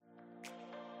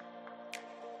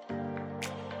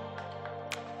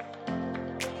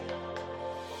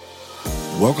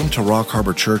Welcome to Rock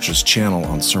Harbor Church's channel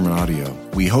on Sermon Audio.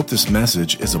 We hope this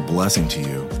message is a blessing to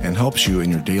you and helps you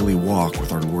in your daily walk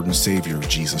with our Lord and Savior,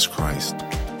 Jesus Christ.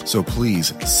 So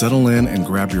please settle in and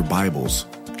grab your Bibles.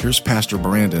 Here's Pastor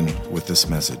Brandon with this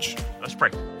message. Let's pray.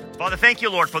 Father, thank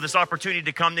you, Lord, for this opportunity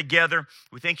to come together.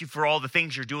 We thank you for all the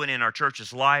things you're doing in our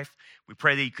church's life. We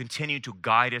pray that you continue to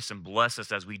guide us and bless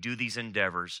us as we do these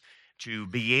endeavors to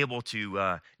be able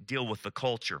to deal with the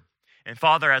culture. And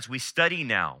Father, as we study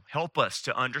now, help us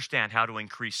to understand how to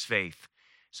increase faith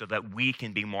so that we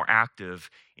can be more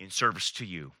active in service to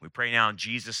you. We pray now in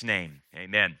Jesus' name,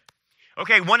 amen.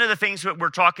 Okay, one of the things that we're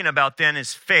talking about then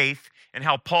is faith and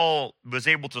how Paul was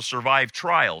able to survive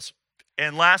trials.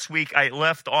 And last week I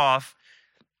left off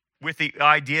with the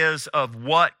ideas of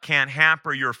what can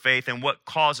hamper your faith and what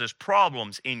causes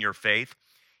problems in your faith.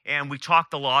 And we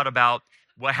talked a lot about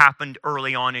what happened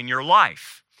early on in your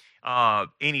life.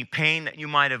 Any pain that you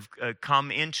might have come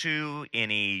into,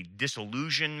 any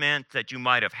disillusionment that you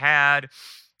might have had,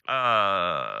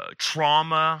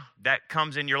 trauma that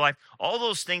comes in your life, all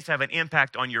those things have an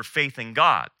impact on your faith in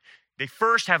God. They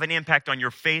first have an impact on your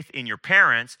faith in your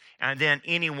parents, and then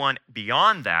anyone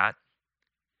beyond that,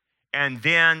 and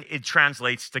then it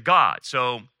translates to God.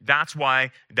 So that's why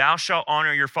thou shalt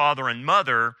honor your father and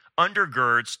mother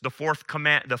undergirds the four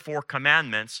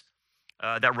commandments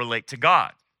that relate to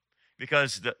God.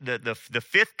 Because the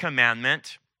fifth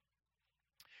commandment,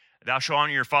 thou shalt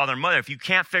honor your father and mother, if you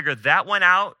can't figure that one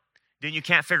out, then you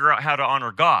can't figure out how to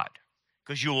honor God.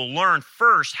 Because you will learn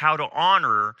first how to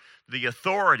honor the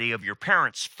authority of your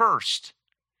parents first.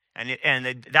 And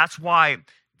that's why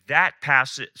that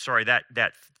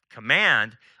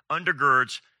command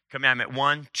undergirds commandment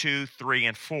 1, 2, 3,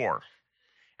 and 4.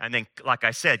 And then, like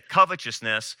I said,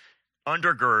 covetousness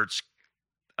undergirds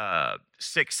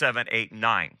 6, 7, 8,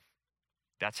 9.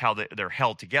 That's how they're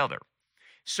held together.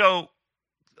 So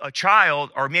a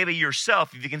child, or maybe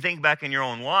yourself, if you can think back in your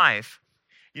own life,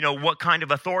 what kind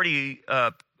of authority,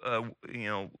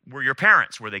 were your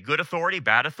parents? Were they good authority,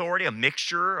 bad authority, a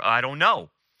mixture? I don't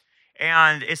know.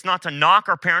 And it's not to knock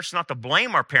our parents, not to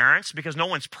blame our parents, because no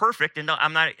one's perfect, and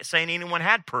I'm not saying anyone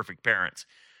had perfect parents.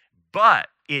 But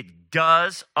it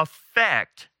does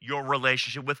affect your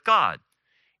relationship with God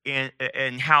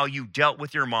and how you dealt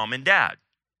with your mom and dad.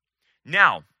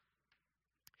 Now,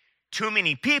 too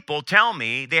many people tell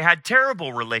me they had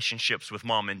terrible relationships with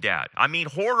mom and dad. I mean,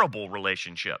 horrible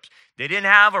relationships. They didn't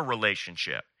have a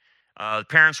relationship. The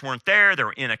parents weren't there. They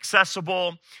were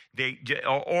inaccessible.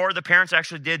 Or the parents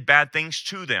actually did bad things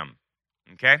to them.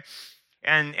 Okay?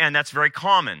 And that's very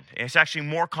common. It's actually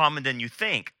more common than you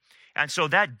think. And so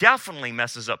that definitely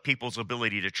messes up people's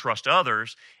ability to trust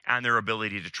others and their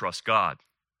ability to trust God.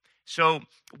 So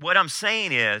what I'm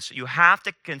saying is you have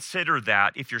to consider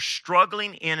that if you're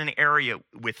struggling in an area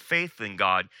with faith in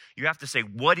God, you have to say,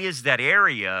 what is that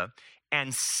area?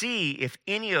 And see if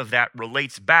any of that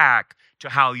relates back to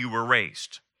how you were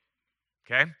raised.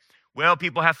 Okay? Well,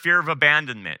 people have fear of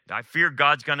abandonment. I fear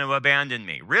God's going to abandon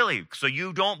me. Really? So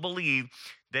you don't believe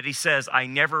that he says, I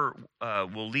never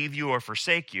will leave you or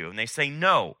forsake you. And they say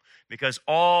no, because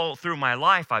all through my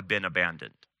life I've been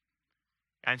abandoned.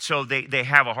 And so they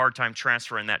have a hard time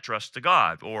transferring that trust to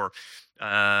God. Or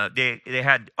they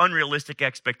had unrealistic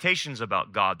expectations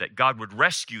about God, that God would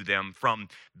rescue them from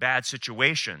bad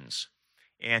situations.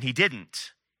 And he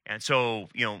didn't. And so,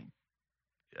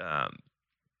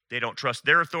 they don't trust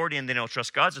their authority and they don't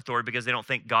trust God's authority because they don't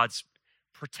think God's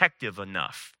protective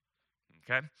enough.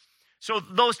 Okay? So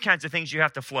those kinds of things you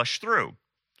have to flush through.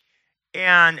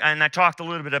 And I talked a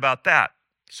little bit about that.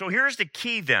 So here's the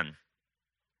key then.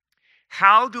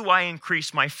 How do I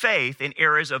increase my faith in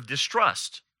areas of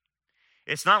distrust?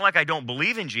 It's not like I don't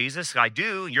believe in Jesus. I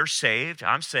do. You're saved.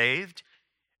 I'm saved.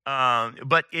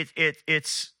 But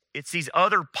it's these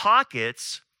other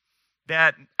pockets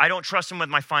that I don't trust him with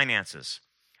my finances.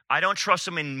 I don't trust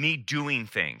him in me doing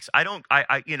things. Believe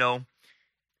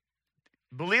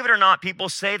it or not, people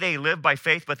say they live by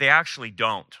faith, but they actually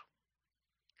don't.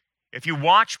 If you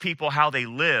watch people how they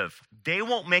live, they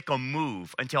won't make a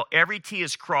move until every T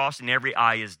is crossed and every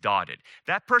I is dotted.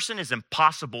 That person is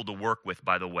impossible to work with,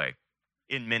 by the way,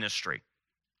 in ministry.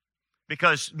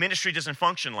 Because ministry doesn't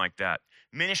function like that.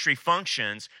 Ministry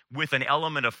functions with an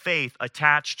element of faith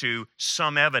attached to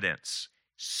some evidence.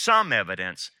 Some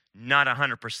evidence, not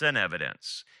 100%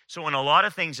 evidence. So in a lot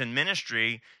of things in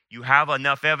ministry, you have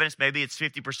enough evidence. Maybe it's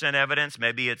 50% evidence.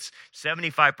 Maybe it's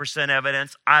 75%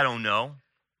 evidence. I don't know.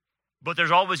 But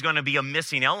there's always going to be a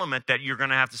missing element that you're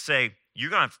going to have to say, you're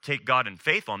going to have to take God in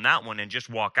faith on that one and just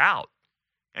walk out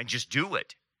and just do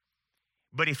it.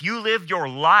 But if you live your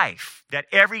life that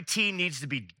every T needs to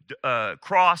be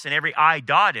crossed and every I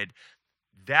dotted,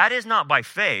 that is not by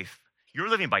faith. You're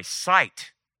living by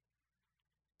sight.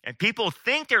 And people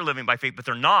think they're living by faith, but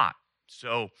they're not.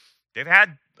 So they've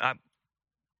had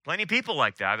plenty of people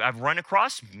like that. I've run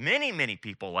across many, many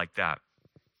people like that.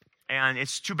 And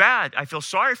it's too bad. I feel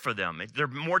sorry for them. They're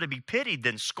more to be pitied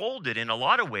than scolded in a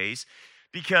lot of ways,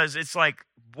 because it's like,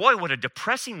 boy, what a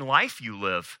depressing life you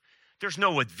live. There's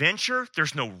no adventure.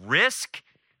 There's no risk.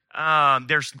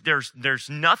 There's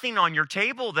nothing on your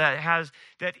table that has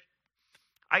that.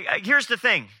 Here's the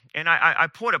thing, and I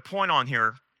put a point on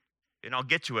here, and I'll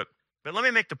get to it. But let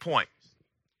me make the point.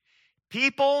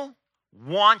 People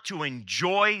want to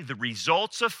enjoy the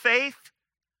results of faith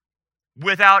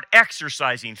without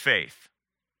exercising faith.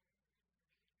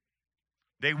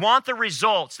 They want the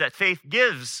results that faith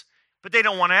gives, but they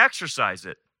don't want to exercise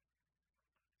it.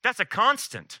 That's a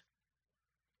constant.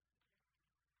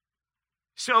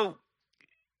 So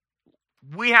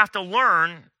we have to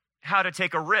learn how to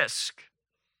take a risk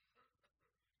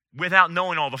without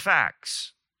knowing all the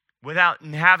facts, without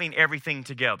having everything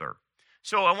together.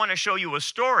 So I want to show you a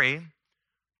story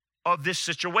of this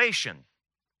situation.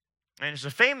 And it's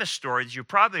a famous story that you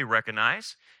probably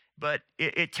recognize, but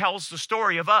it tells the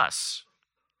story of us.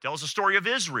 It tells the story of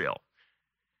Israel.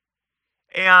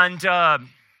 And the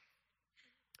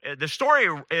story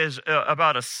is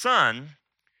about a son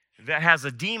that has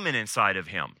a demon inside of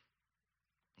him.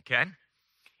 Okay?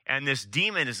 And this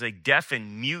demon is a deaf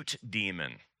and mute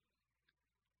demon.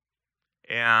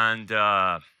 And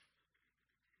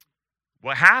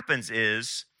what happens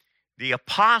is the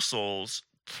apostles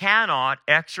cannot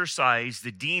exorcise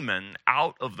the demon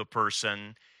out of the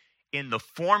person in the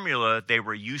formula they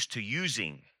were used to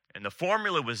using. And the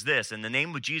formula was this: in the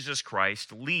name of Jesus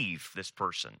Christ, leave this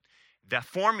person. That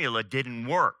formula didn't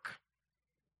work,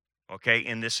 okay,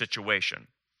 in this situation.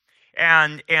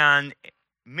 And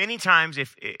many times,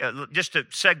 just to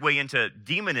segue into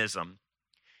demonism,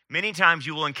 many times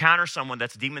you will encounter someone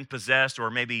that's demon-possessed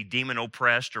or maybe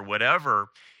demon-oppressed or whatever,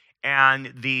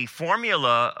 and the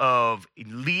formula of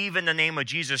leave in the name of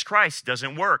Jesus Christ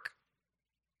doesn't work.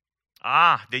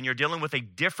 Then you're dealing with a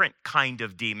different kind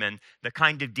of demon, the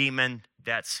kind of demon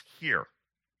that's here.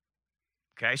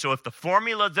 Okay, so if the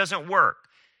formula doesn't work,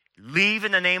 leave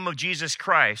in the name of Jesus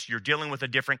Christ, you're dealing with a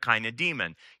different kind of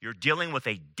demon. You're dealing with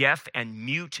a deaf and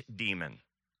mute demon.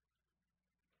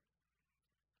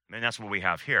 And that's what we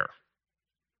have here.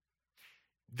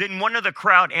 Then one of the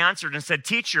crowd answered and said,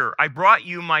 "Teacher, I brought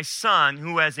you my son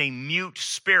who has a mute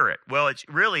spirit." Well,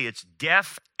 it's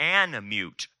deaf and a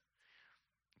mute.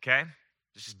 Okay?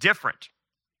 This is different.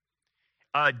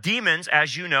 Demons,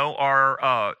 as you know,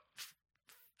 are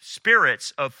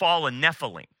spirits of fallen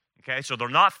Nephilim. Okay? So they're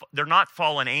not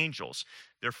fallen angels.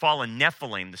 They're fallen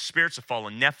Nephilim, the spirits of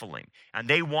fallen Nephilim. And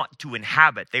they want to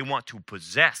inhabit, they want to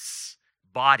possess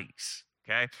bodies.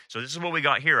 Okay? So this is what we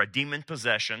got here, a demon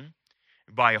possession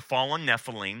by a fallen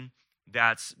Nephilim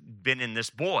that's been in this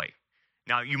boy.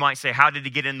 Now, you might say, how did he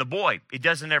get in the boy? It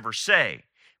doesn't ever say,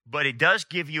 but it does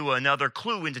give you another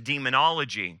clue into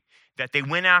demonology that they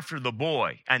went after the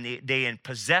boy and they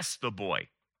possessed the boy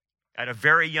at a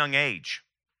very young age.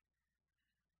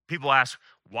 People ask,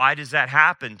 why does that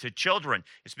happen to children?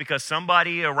 It's because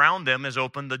somebody around them has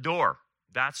opened the door.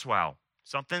 That's why.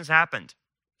 Something's happened.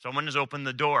 Someone has opened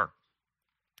the door.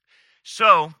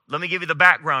 So, let me give you the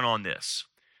background on this.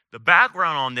 The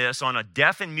background on this, on a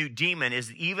deaf and mute demon,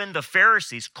 is even the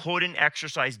Pharisees couldn't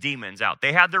exorcise demons out.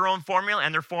 They had their own formula,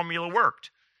 and their formula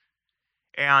worked.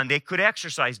 And they could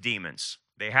exorcise demons.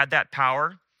 They had that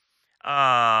power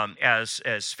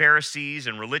as Pharisees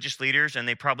and religious leaders, and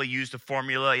they probably used a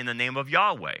formula in the name of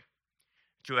Yahweh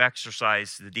to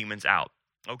exorcise the demons out.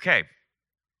 Okay.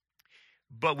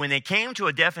 But when they came to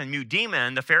a deaf and mute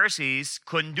demon, the Pharisees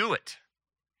couldn't do it.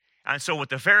 And so what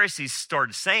the Pharisees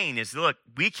started saying is, look,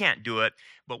 we can't do it,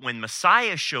 but when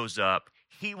Messiah shows up,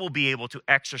 he will be able to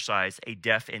exorcise a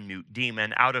deaf and mute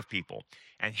demon out of people.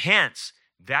 And hence,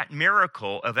 that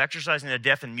miracle of exorcising a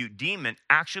deaf and mute demon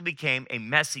actually became a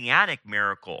messianic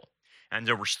miracle. And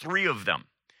there was 3 of them.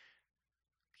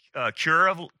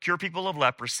 Cure people of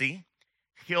leprosy,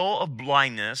 heal of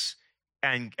blindness,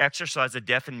 and exorcise a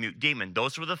deaf and mute demon.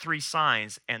 Those were the 3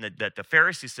 signs, and that the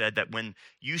Pharisees said that when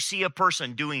you see a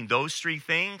person doing those 3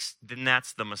 things, then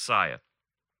that's the Messiah.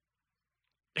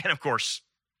 And of course,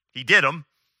 he did them,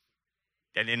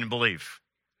 and didn't believe,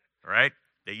 right?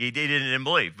 They didn't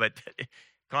believe, but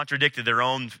contradicted their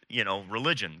own,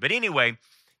 religion. But anyway,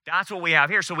 that's what we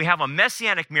have here. So we have a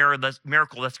messianic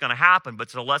miracle that's going to happen, but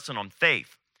it's a lesson on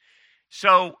faith.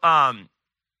 So,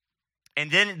 and And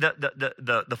then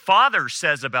the Father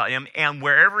says about him, and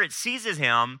wherever it seizes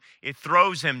him, it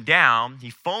throws him down. He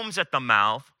foams at the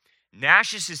mouth,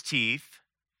 gnashes his teeth,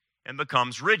 and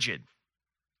becomes rigid.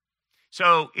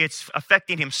 So it's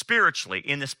affecting him spiritually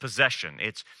in this possession.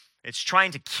 It's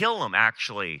trying to kill him,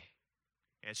 actually.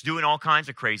 It's doing all kinds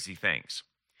of crazy things.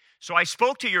 So I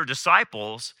spoke to your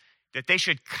disciples that they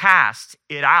should cast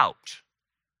it out,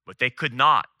 but they could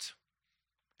not.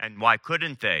 And why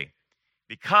couldn't they?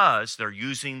 Because they're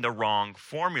using the wrong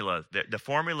formula. The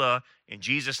formula, in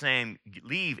Jesus' name,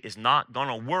 leave, is not going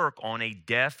to work on a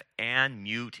deaf and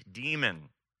mute demon.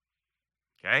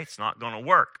 Okay? It's not going to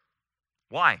work.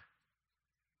 Why?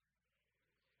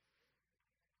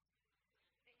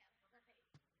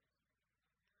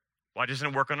 Why doesn't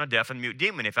it work on a deaf and mute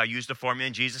demon? If I use the formula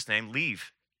in Jesus' name,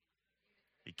 leave.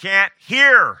 He can't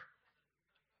hear.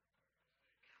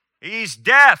 He's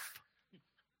deaf.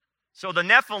 So the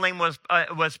Nephilim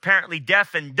was apparently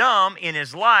deaf and dumb in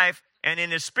his life, and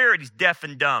in his spirit he's deaf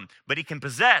and dumb, but he can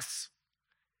possess.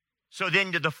 So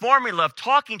then the formula of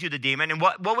talking to the demon, and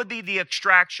what would be the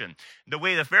extraction? The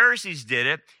way the Pharisees did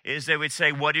it is they would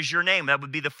say, what is your name? That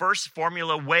would be the first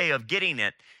formula way of getting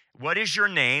it. What is your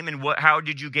name, and how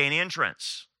did you gain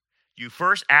entrance? You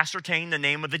first ascertain the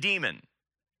name of the demon.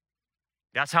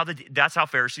 That's how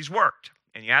Pharisees worked.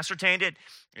 And you ascertained it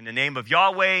in the name of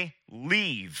Yahweh,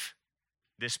 leave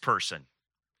this person.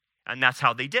 And that's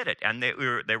how they did it. And they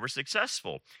were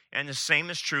successful. And the same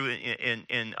is true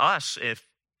in us. If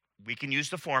we can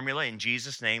use the formula in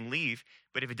Jesus' name, leave.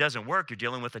 But if it doesn't work, you're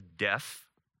dealing with a deaf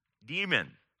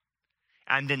demon.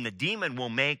 And then the demon will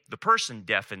make the person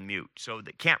deaf and mute. So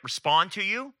they can't respond to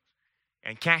you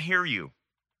and can't hear you.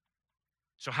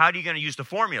 So how are you going to use the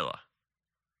formula?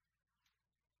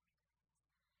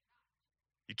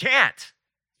 You can't.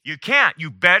 You can't.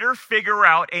 You better figure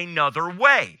out another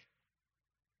way.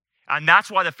 And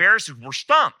that's why the Pharisees were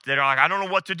stumped. They're like, I don't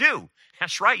know what to do.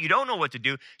 That's right, you don't know what to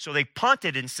do. So they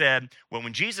punted and said, well,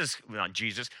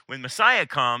 when Messiah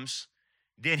comes,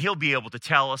 then he'll be able to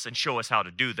tell us and show us how to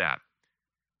do that.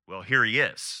 Well, here he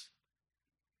is.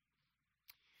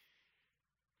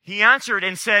 He answered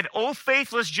and said, O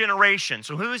faithless generation.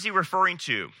 So who is he referring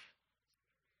to?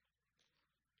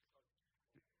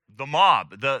 The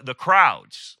mob, the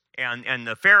crowds, and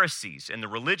the Pharisees and the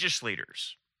religious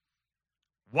leaders.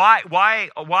 Why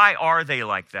are they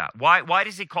like that? Why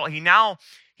does he call? He now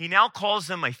calls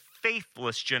them a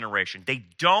faithless generation. They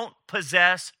don't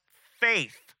possess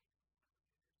faith.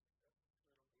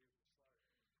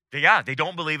 They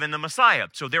don't believe in the Messiah.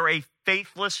 So they're a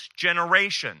faithless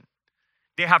generation.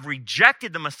 They have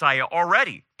rejected the Messiah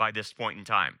already by this point in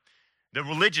time, the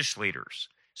religious leaders.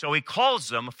 So he calls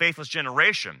them a faithless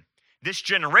generation. This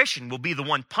generation will be the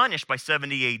one punished by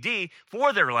 70 AD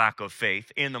for their lack of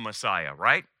faith in the Messiah,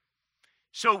 right?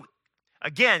 So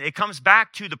again, it comes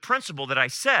back to the principle that I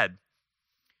said.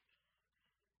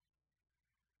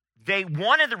 They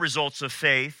wanted the results of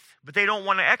faith, but they don't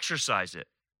want to exercise it.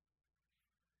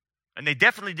 And they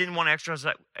definitely didn't want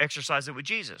to exercise it with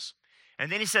Jesus.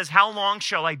 And then he says, how long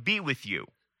shall I be with you?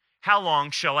 How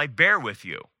long shall I bear with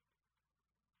you?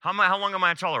 How long am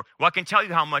I tolerant? Well, I can tell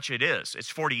you how much it is. It's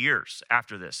 40 years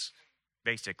after this,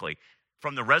 basically.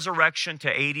 From the resurrection to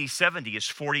AD 70 is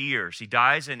 40 years. He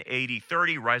dies in AD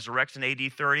 30, resurrects in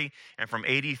AD 30, and from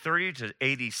AD 30 to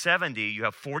AD 70, you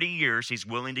have 40 years. He's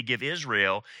willing to give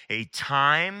Israel a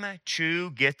time to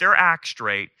get their act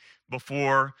straight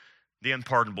before the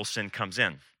unpardonable sin comes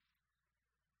in.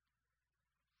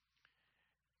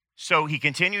 So he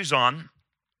continues on.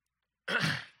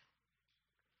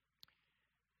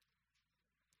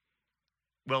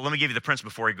 Well, let me give you the principle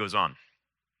before he goes on.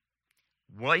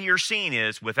 What you're seeing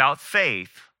is, without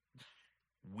faith,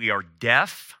 we are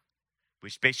deaf,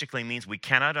 which basically means we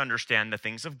cannot understand the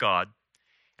things of God,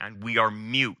 and we are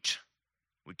mute.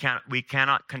 We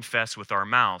cannot confess with our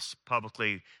mouths,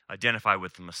 publicly identify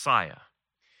with the Messiah.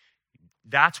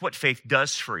 That's what faith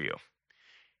does for you.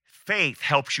 Faith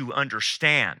helps you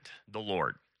understand the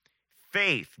Lord.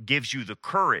 Faith gives you the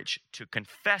courage to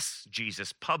confess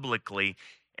Jesus publicly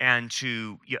and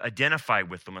to identify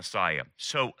with the Messiah.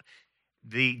 So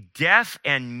the deaf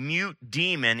and mute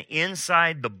demon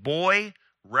inside the boy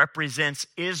represents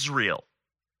Israel.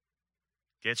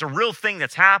 It's a real thing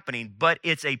that's happening, but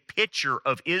it's a picture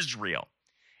of Israel.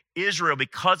 Israel,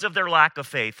 because of their lack of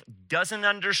faith, doesn't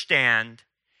understand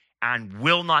and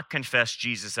will not confess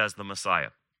Jesus as the Messiah.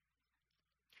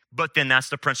 But then that's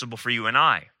the principle for you and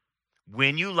I.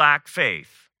 When you lack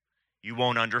faith, you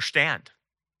won't understand.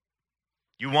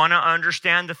 You want to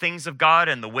understand the things of God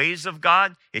and the ways of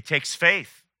God? It takes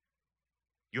faith.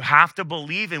 You have to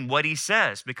believe in what he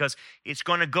says because it's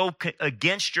going to go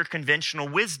against your conventional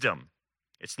wisdom.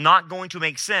 It's not going to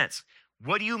make sense.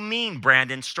 What do you mean,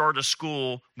 Brandon, start a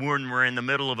school when we're in the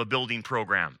middle of a building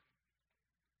program?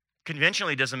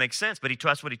 Conventionally, it doesn't make sense, but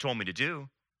that's what he told me to do.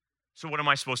 So what am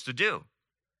I supposed to do?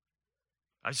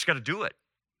 I just got to do it.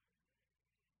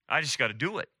 I just got to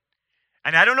do it.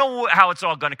 And I don't know how it's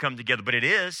all going to come together, but it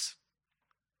is.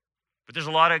 But there's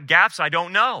a lot of gaps I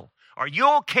don't know. Are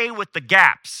you okay with the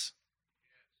gaps?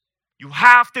 You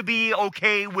have to be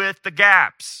okay with the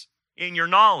gaps in your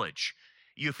knowledge.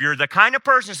 If you're the kind of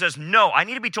person who says, no, I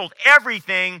need to be told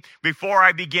everything before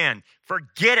I begin,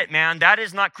 forget it, man. That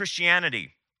is not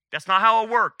Christianity. That's not how it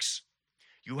works.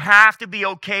 You have to be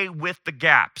okay with the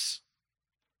gaps.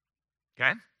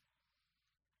 Okay?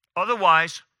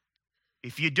 Otherwise,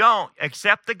 if you don't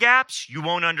accept the gaps, you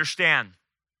won't understand.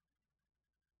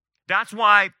 That's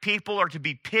why people are to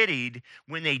be pitied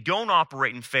when they don't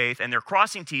operate in faith and they're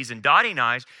crossing T's and dotting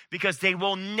I's because they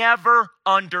will never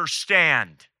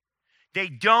understand. They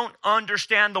don't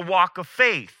understand the walk of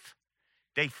faith.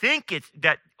 They think it's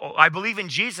that, oh, I believe in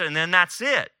Jesus and then that's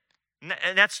it.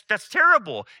 And that's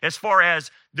terrible as far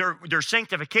as their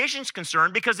sanctification is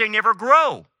concerned because they never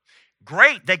grow.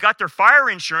 Great, they got their fire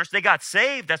insurance, they got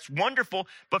saved, that's wonderful.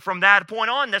 But from that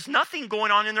point on, there's nothing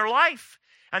going on in their life.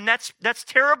 And that's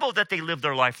terrible that they live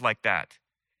their life like that.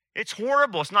 It's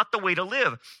horrible. It's not the way to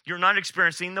live. You're not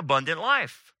experiencing the abundant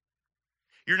life.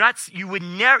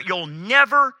 You'll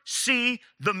never see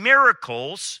the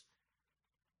miracles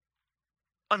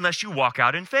unless you walk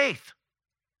out in faith.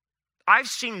 I've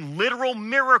seen literal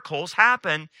miracles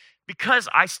happen because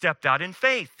I stepped out in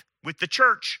faith with the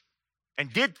church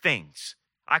and did things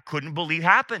I couldn't believe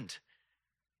happened.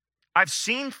 I've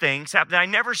seen things happen that I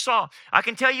never saw. I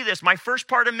can tell you this, my first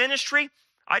part of ministry,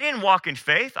 I didn't walk in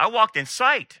faith. I walked in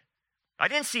sight. I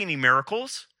didn't see any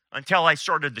miracles until I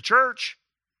started the church.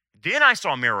 Then I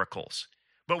saw miracles.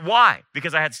 But why?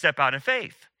 Because I had to step out in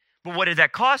faith. But what did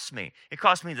that cost me? It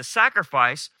cost me the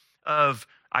sacrifice of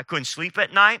I couldn't sleep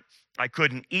at night. I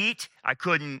couldn't eat. I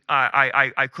couldn't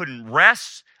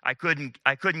rest.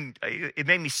 It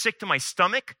made me sick to my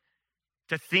stomach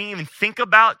to even think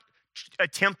about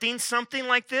attempting something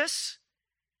like this.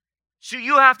 So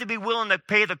you have to be willing to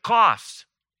pay the cost.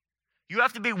 You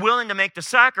have to be willing to make the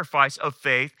sacrifice of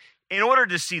faith in order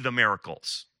to see the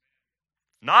miracles.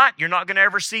 You're not going to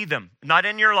ever see them. Not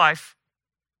in your life.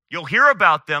 You'll hear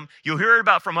about them. You'll hear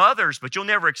about from others, but you'll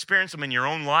never experience them in your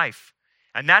own life.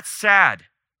 And that's sad.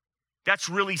 That's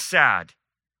really sad.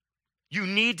 You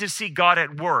need to see God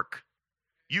at work.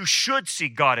 You should see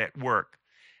God at work.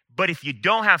 But if you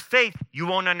don't have faith, you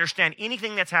won't understand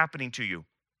anything that's happening to you.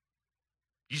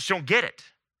 You just don't get it.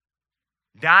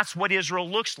 That's what Israel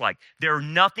looks like. They're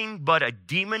nothing but a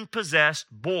demon-possessed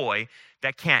boy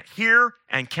that can't hear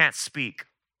and can't speak.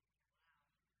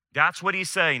 That's what he's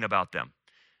saying about them.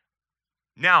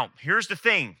 Now, here's the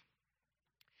thing.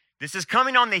 This is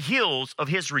coming on the heels of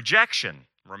his rejection,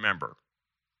 remember.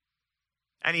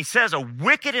 And he says, a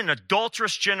wicked and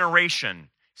adulterous generation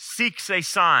seeks a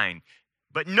sign,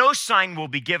 but no sign will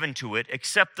be given to it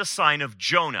except the sign of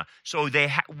Jonah. So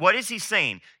what is he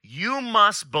saying? You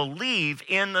must believe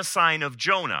in the sign of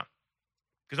Jonah.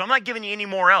 Because I'm not giving you any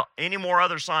more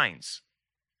other signs.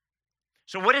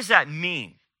 So what does that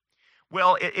mean?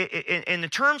 Well, in the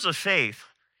terms of faith,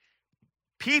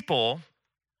 people,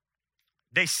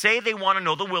 they say they want to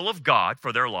know the will of God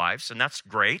for their lives, and that's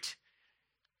great,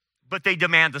 but they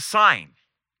demand a sign.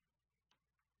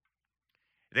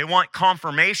 They want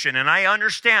confirmation, and I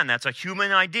understand that's a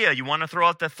human idea. You want to throw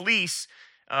out the fleece,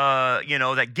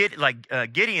 that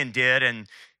Gideon did, and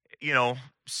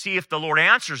see if the Lord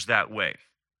answers that way.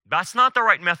 That's not the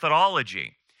right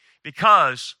methodology,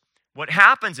 because what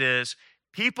happens is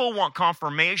people want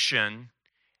confirmation,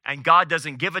 and God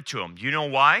doesn't give it to them. You know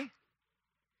why?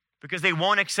 Because they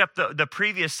won't accept the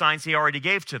previous signs He already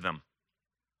gave to them.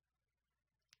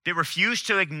 They refuse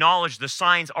to acknowledge the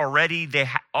signs already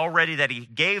that He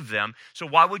gave them. So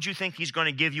why would you think He's going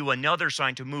to give you another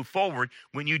sign to move forward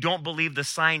when you don't believe the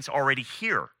sign's already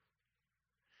here?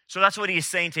 So that's what He is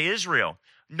saying to Israel.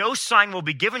 No sign will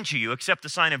be given to you except the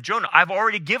sign of Jonah. I've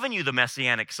already given you the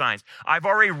messianic signs. I've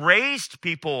already raised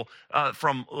people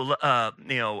from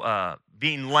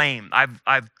being lame.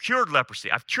 I've cured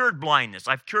leprosy. I've cured blindness.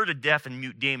 I've cured a deaf and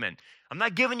mute demon. I'm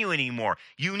not giving you any more.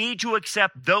 You need to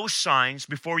accept those signs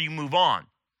before you move on.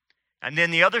 And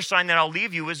then the other sign that I'll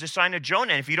leave you is the sign of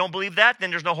Jonah. And if you don't believe that, then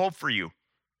there's no hope for you.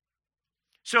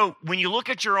 So when you look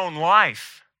at your own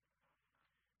life,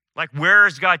 like where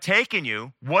has God taken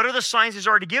you? What are the signs He's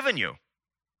already given you?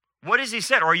 What has He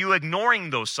said? Are you ignoring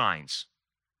those signs?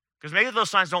 Because maybe those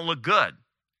signs don't look good.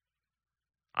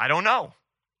 I don't know.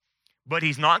 But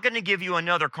he's not going to give you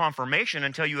another confirmation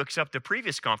until you accept the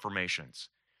previous confirmations.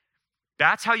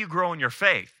 That's how you grow in your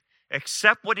faith.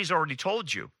 Accept what he's already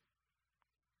told you.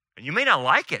 And you may not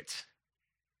like it.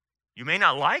 You may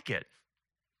not like it.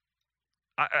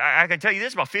 I can tell you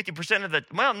this, about 50% of the,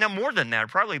 well, no more than that,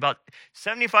 probably about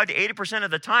 75 to 80% of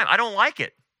the time, I don't like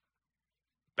it.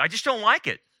 I just don't like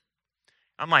it.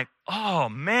 I'm like, oh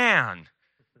man,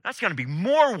 that's going to be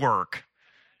more work.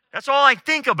 That's all I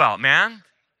think about, man.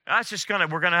 We're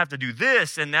going to have to do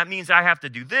this, and that means I have to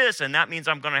do this, and that means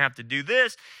I'm going to have to do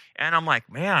this. And I'm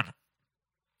like, man,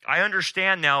 I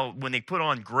understand now when they put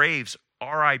on graves,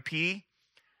 R.I.P.,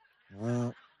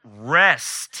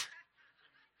 rest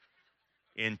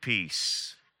in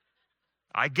peace.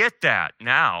 I get that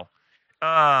now.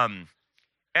 And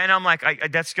I'm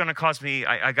like, that's going to cost me,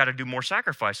 I got to do more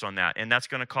sacrifice on that. And that's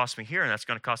going to cost me here, and that's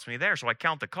going to cost me there. So I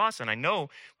count the costs, and I know,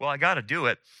 well, I got to do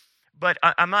it. But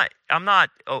I'm not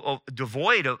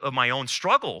devoid of my own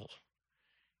struggle.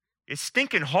 It's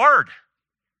stinking hard.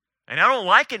 And I don't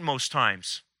like it most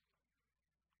times.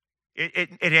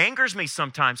 It angers me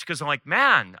sometimes because I'm like,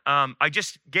 man, I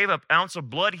just gave an ounce of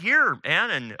blood here, man,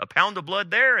 and a pound of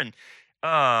blood there, and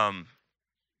I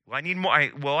need more.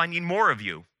 I need more of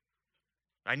you.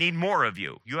 I need more of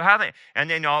you. You haven't, and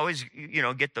then I always,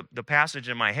 get the passage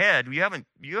in my head.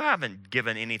 You haven't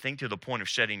given anything to the point of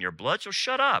shedding your blood, so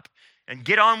shut up and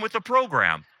get on with the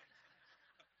program.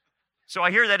 So I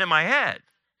hear that in my head,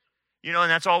 and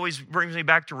that's always brings me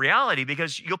back to reality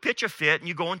because you'll pitch a fit and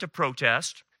you go into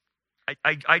protest.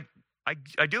 I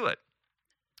do it.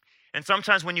 And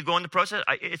sometimes when you go into protest,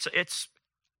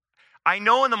 I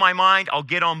know in my mind I'll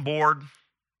get on board,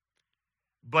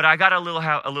 but I got a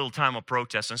little time of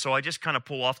protest. And so I just kind of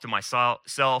pull off to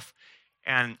myself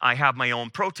and I have my own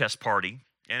protest party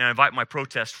and I invite my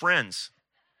protest friends.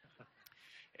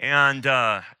 And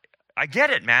I get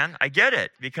it, man. I get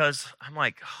it because I'm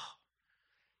like,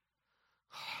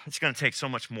 it's going to take so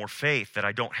much more faith that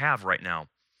I don't have right now.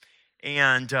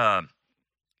 And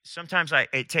sometimes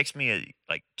it takes me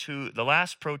the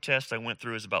last protest I went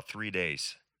through is about 3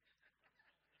 days.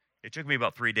 It took me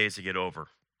about 3 days to get over.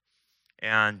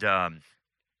 And I'm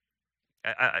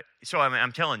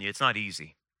telling you, it's not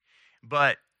easy.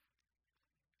 But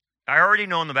I already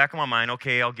know in the back of my mind,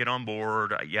 okay, I'll get on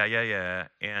board. Yeah.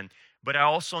 But I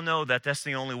also know that that's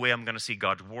the only way I'm going to see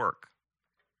God work.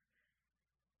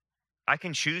 I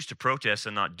can choose to protest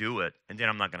and not do it, and then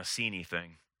I'm not going to see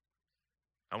anything.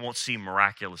 I won't see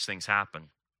miraculous things happen.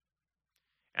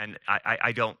 And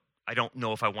I don't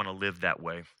know if I want to live that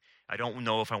way. I don't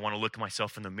know if I want to look at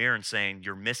myself in the mirror and saying,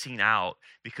 you're missing out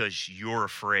because you're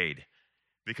afraid,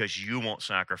 because you won't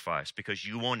sacrifice, because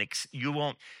you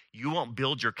won't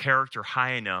build your character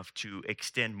high enough to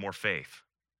extend more faith.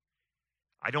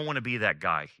 I don't want to be that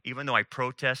guy. Even though I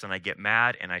protest and I get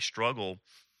mad and I struggle,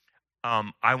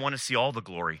 I want to see all the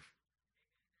glory.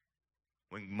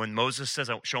 When Moses says,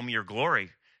 show me your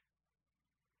glory,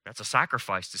 that's a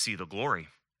sacrifice to see the glory.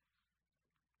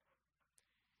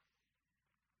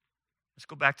 Let's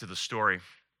go back to the story.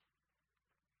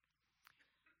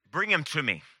 Bring him to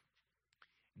me.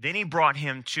 Then he brought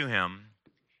him to him,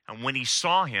 and when he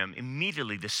saw him,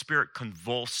 immediately the spirit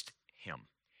convulsed him,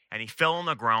 and he fell on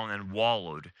the ground and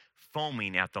wallowed,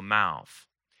 foaming at the mouth.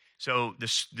 So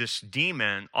this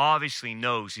demon obviously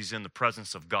knows he's in the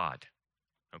presence of God.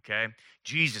 Okay?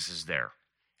 Jesus is there.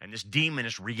 And this demon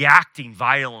is reacting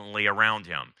violently around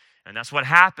him. And that's what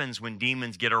happens when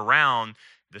demons get around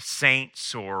the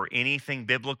saints or anything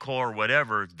biblical or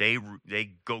whatever. They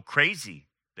go crazy.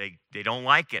 They don't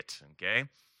like it, okay?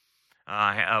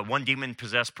 One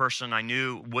demon-possessed person I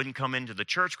knew wouldn't come into the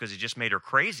church because it just made her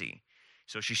crazy.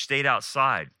 So she stayed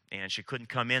outside, and she couldn't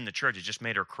come in the church. It just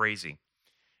made her crazy.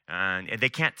 And they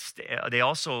can't. They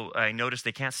also, I noticed,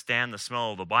 they can't stand the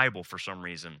smell of the Bible for some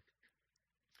reason.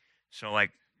 So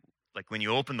like when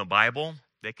you open the Bible,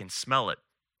 they can smell it.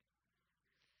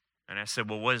 And I said,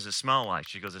 well, what does it smell like?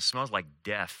 She goes, it smells like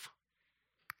death.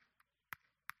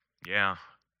 Yeah.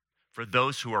 For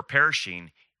those who are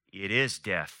perishing, it is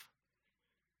death.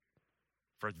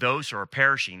 For those who are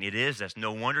perishing, it is death.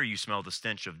 No wonder you smell the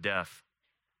stench of death.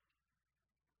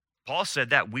 Paul said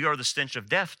that we are the stench of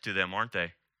death to them, aren't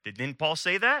they? Didn't Paul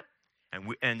say that?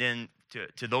 And then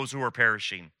to those who are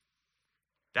perishing.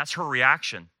 That's her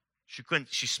reaction.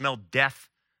 She smelled death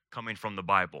coming from the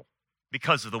Bible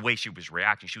because of the way she was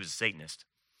reacting. She was a Satanist.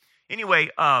 Anyway,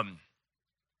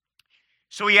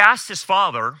 so he asked his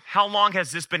father, how long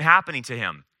has this been happening to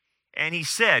him? And he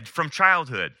said, from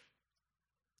childhood.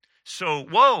 So,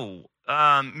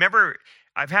 remember,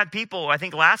 I've had people, I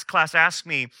think last class, ask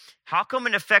me, how come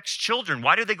it affects children?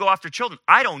 Why do they go after children?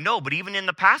 I don't know, but even in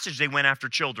the passage, they went after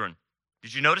children.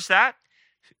 Did you notice that?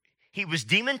 He was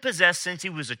demon-possessed since he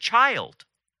was a child.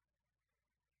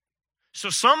 So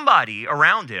somebody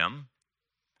around him,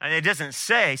 and it doesn't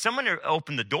say, someone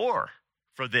opened the door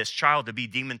for this child to be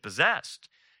demon-possessed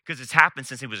because it's happened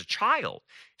since he was a child.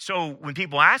 So when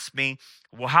people ask me,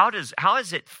 well, how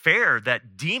is it fair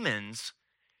that demons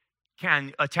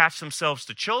can attach themselves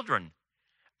to children?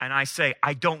 And I say,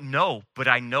 I don't know, but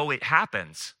I know it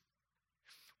happens.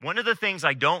 One of the things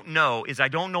I don't know is I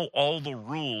don't know all the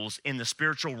rules in the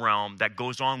spiritual realm that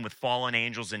goes on with fallen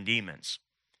angels and demons.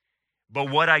 But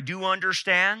what I do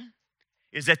understand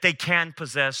is that they can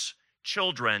possess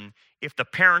children if the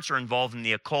parents are involved in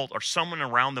the occult or someone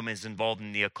around them is involved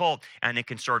in the occult, and it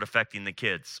can start affecting the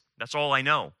kids. That's all I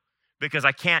know, because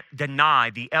I can't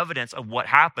deny the evidence of what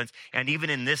happens. And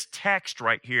even in this text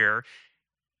right here,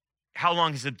 how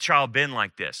long has the child been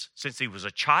like this? Since he was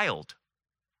a child.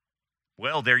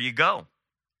 Well, there you go.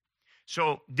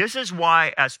 So this is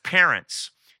why as parents,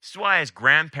 this is why as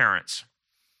grandparents,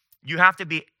 you have to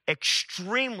be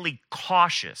extremely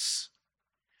cautious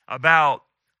about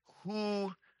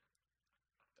who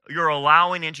you're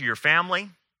allowing into your family,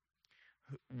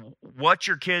 what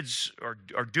your kids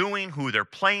are doing, who they're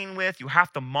playing with. You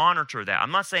have to monitor that.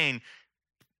 I'm not saying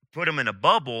put them in a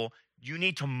bubble. You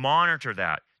need to monitor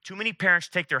that. Too many parents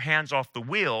take their hands off the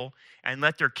wheel and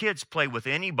let their kids play with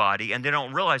anybody, and they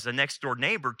don't realize the next door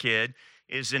neighbor kid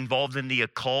is involved in the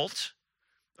occult,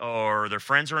 or their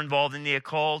friends are involved in the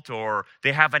occult, or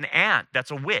they have an aunt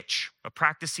that's a witch, a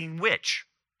practicing witch.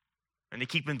 And they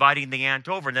keep inviting the aunt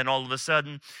over, and then all of a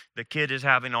sudden, the kid is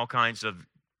having all kinds of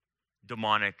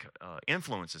demonic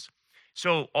influences.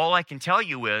 So all I can tell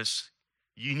you is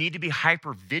you need to be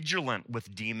hyper vigilant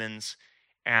with demons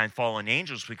and fallen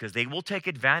angels, because they will take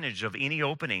advantage of any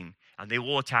opening and they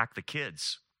will attack the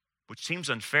kids, which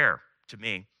seems unfair to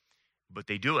me, but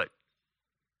they do it.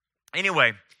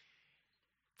 Anyway,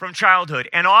 from childhood,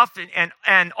 and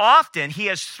often he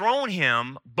has thrown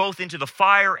him both into the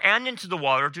fire and into the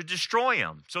water to destroy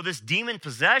him. So this demon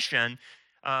possession,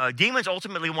 demons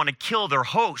ultimately want to kill their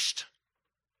host.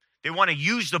 They want to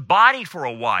use the body for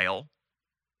a while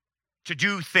to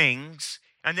do things,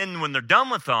 and then when they're done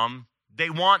with them, they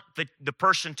want the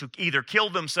person to either kill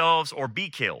themselves or be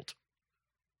killed.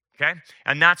 Okay?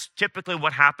 And that's typically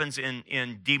what happens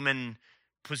in demon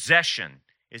possession,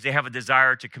 is they have a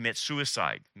desire to commit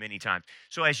suicide many times.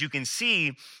 So as you can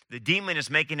see, the demon is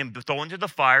making him throw into the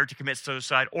fire to commit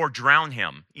suicide or drown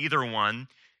him, either one,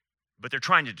 but they're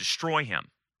trying to destroy him.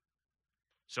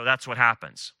 So that's what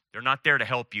happens. They're not there to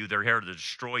help you, they're here to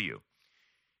destroy you.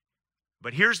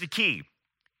 But here's the key.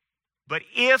 But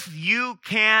if you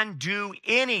can do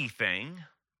anything,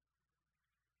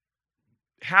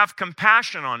 have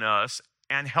compassion on us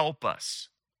and help us.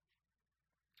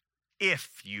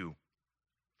 If you.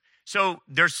 So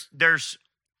there's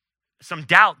some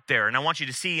doubt there, and I want you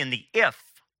to see in the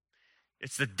if.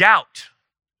 It's the doubt.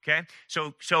 Okay?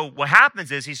 So what happens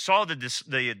is he saw that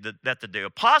the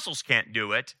apostles can't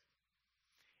do it,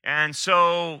 and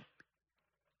so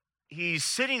he's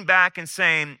sitting back and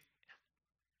saying,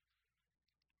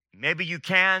 maybe you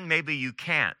can, maybe you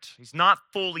can't. He's not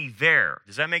fully there.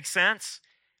 Does that make sense?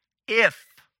 If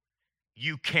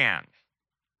you can.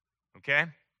 Okay?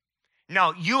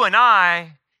 Now, you and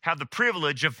I have the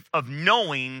privilege of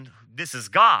knowing this is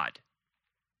God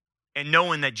and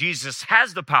knowing that Jesus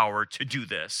has the power to do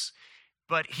this.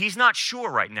 But he's not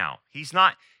sure right now.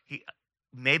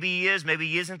 Maybe he is, maybe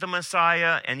he isn't the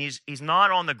Messiah, and he's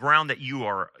not on the ground that you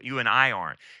and I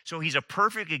aren't. So he's a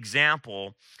perfect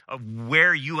example of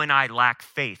where you and I lack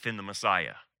faith in the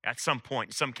Messiah at some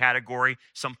point, some category,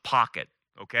 some pocket,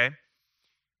 okay?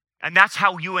 And that's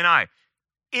how you and I,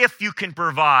 if you can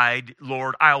provide,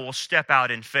 Lord, I will step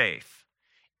out in faith.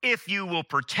 If you will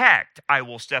protect, I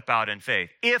will step out in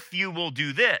faith. If you will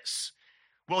do this.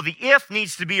 Well, the if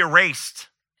needs to be erased.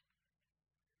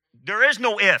 There is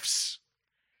no ifs.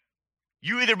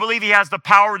 You either believe he has the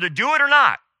power to do it or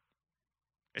not.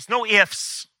 It's no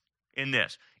ifs in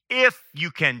this. If you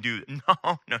can do it.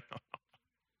 No.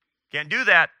 Can't do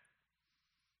that.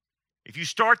 If you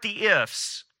start the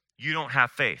ifs, you don't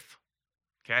have faith.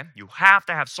 Okay? You have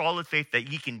to have solid faith that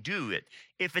he can do it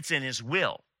if it's in his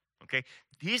will. Okay?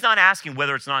 He's not asking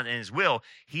whether it's not in his will.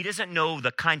 He doesn't know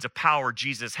the kinds of power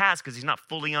Jesus has because he's not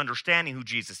fully understanding who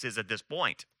Jesus is at this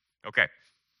point. Okay.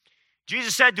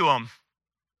 Jesus said to him,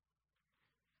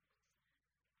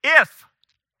 if.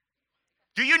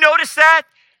 Do you notice that?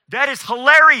 That is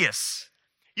hilarious.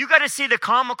 You got to see the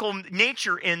comical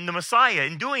nature in the Messiah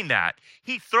in doing that.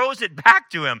 He throws it back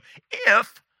to him.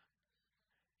 If,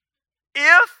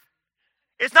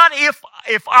 it's not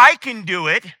if I can do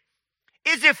it,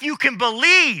 is if you can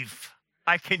believe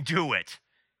I can do it.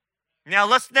 Now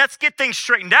let's get things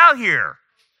straightened out here.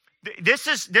 This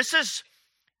is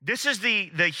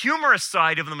the humorous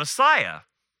side of the Messiah.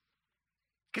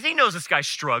 Because he knows this guy's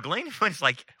struggling. It's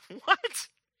like, what?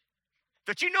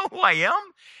 Don't you know who I am?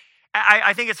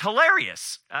 I think it's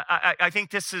hilarious. I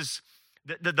think this is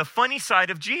the funny side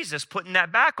of Jesus putting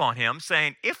that back on him,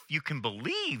 saying, if you can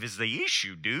believe is the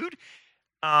issue, dude.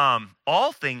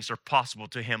 All things are possible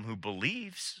to him who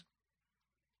believes.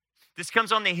 This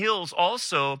comes on the heels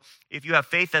also, if you have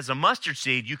faith as a mustard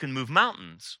seed, you can move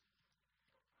mountains.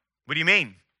 What do you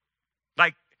mean?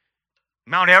 Like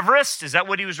Mount Everest? Is that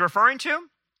what he was referring to?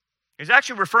 He's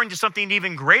actually referring to something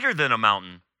even greater than a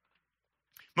mountain.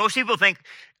 Most people think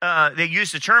they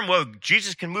use the term, well,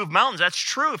 Jesus can move mountains. That's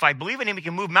true. If I believe in him, he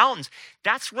can move mountains.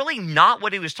 That's really not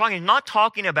what he was talking. He's not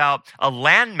talking about a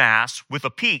landmass with a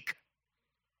peak,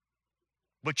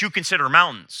 what you consider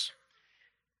mountains.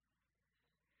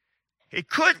 It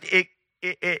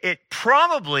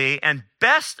probably, and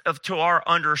best of to our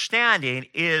understanding,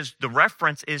 is the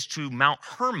reference is to Mount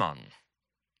Hermon,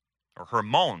 or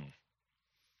Hermon,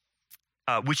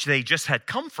 which they just had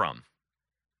come from.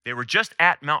 They were just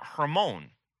at Mount Hermon.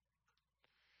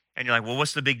 And you're like, well,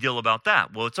 what's the big deal about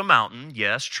that? Well, it's a mountain,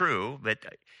 yes, true, but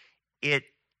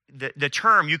the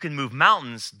term you can move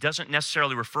mountains doesn't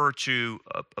necessarily refer to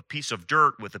a piece of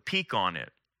dirt with a peak on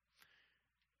it.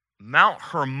 Mount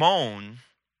Hermon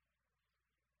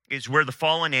is where the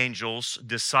fallen angels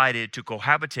decided to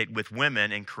cohabitate with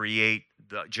women and create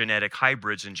the genetic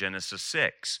hybrids in Genesis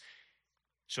 6.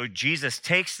 So Jesus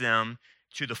takes them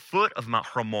to the foot of Mount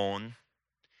Hermon,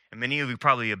 and many of you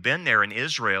probably have been there in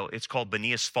Israel. It's called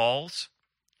Benias Falls.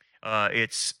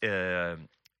 It's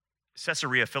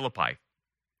Caesarea Philippi,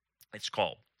 it's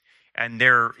called. And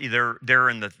they're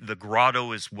in the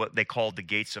grotto is what they call the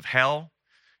gates of hell.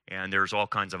 And there's all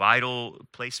kinds of idol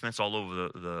placements all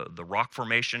over the rock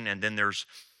formation. And then there's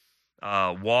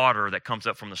water that comes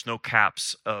up from the snow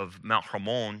caps of Mount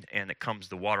Hermon, and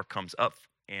the water comes up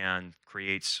and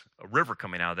creates a river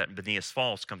coming out of that, and Benias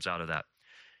Falls comes out of that.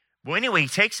 Well, anyway, he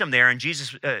takes them there, and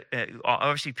Jesus,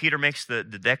 obviously Peter makes the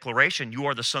declaration, you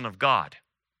are the Son of God.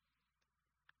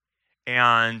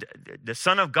 And the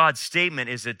Son of God statement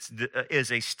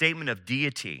is a statement of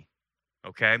deity.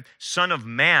 Okay? Son of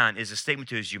man is a statement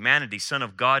to his humanity. Son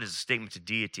of God is a statement to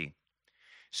deity.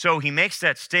 So he makes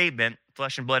that statement.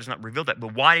 Flesh and blood has not revealed that.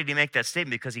 But why did he make that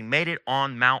statement? Because he made it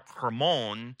on Mount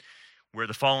Hermon, where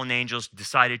the fallen angels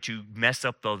decided to mess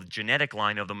up the genetic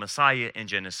line of the Messiah in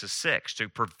Genesis 6 to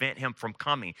prevent him from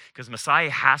coming. Because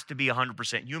Messiah has to be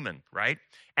 100% human, right?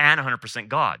 And 100%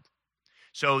 God.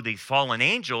 So the fallen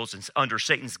angels, under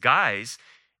Satan's guise,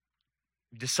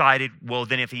 decided, well,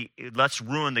 then let's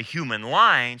ruin the human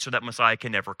line so that Messiah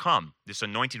can never come. This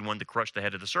anointed one to crush the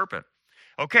head of the serpent.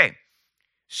 Okay,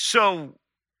 so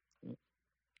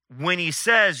when he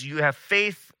says you have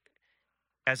faith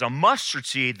as a mustard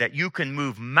seed that you can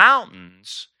move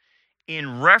mountains,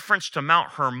 in reference to Mount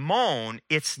Hermon,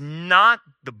 it's not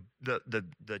the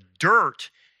dirt,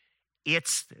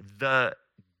 it's the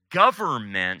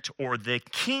government or the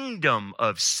kingdom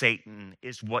of Satan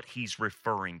is what he's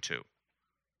referring to.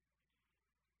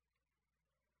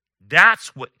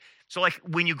 That's what, so like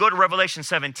when you go to Revelation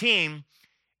 17,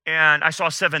 and I saw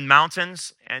 7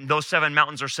 mountains, and those 7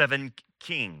 mountains are 7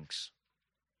 kings.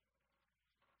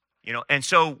 You know, and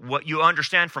so what you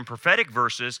understand from prophetic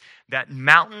verses, that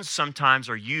mountains sometimes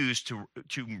are used to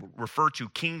refer to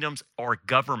kingdoms or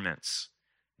governments,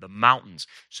 the mountains.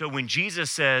 So when Jesus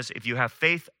says, if you have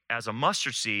faith as a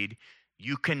mustard seed,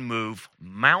 you can move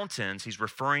mountains, he's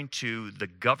referring to the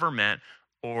government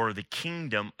or the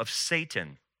kingdom of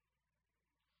Satan.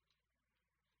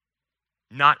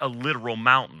 Not a literal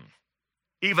mountain.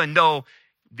 Even though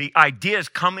the idea is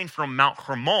coming from Mount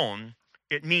Hermon,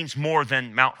 it means more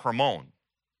than Mount Hermon.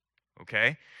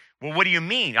 Okay? Well, what do you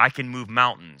mean I can move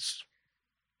mountains?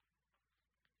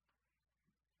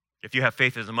 If you have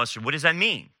faith as a mustard, what does that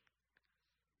mean?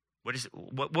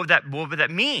 What would that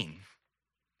mean?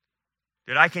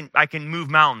 That I can move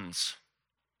mountains.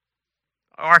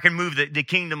 Or I can move the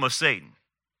kingdom of Satan.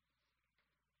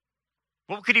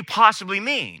 What could he possibly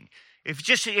mean? If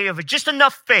just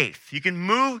enough faith, you can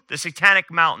move the satanic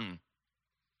mountain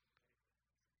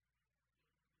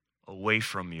away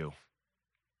from you.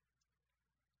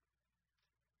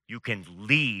 You can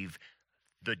leave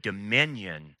the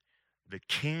dominion, the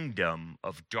kingdom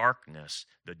of darkness,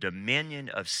 the dominion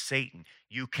of Satan.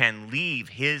 You can leave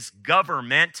his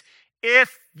government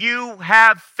if you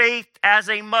have faith as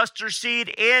a mustard seed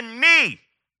in me.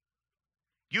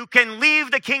 You can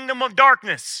leave the kingdom of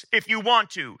darkness if you want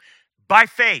to, by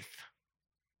faith.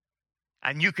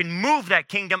 And you can move that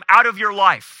kingdom out of your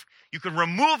life. You can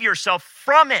remove yourself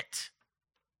from it.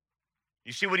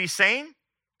 You see what he's saying?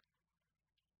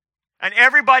 And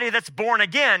everybody that's born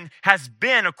again has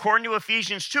been, according to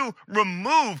Ephesians 2,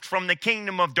 removed from the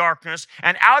kingdom of darkness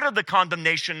and out of the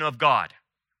condemnation of God.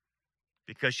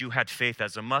 Because you had faith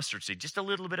as a mustard seed, just a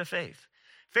little bit of faith.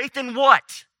 Faith in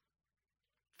what?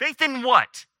 Faith in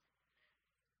what?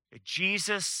 That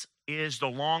Jesus is the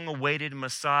long-awaited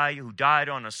Messiah who died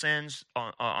on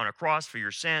a cross for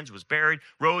your sins, was buried,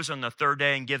 rose on the third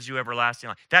day, and gives you everlasting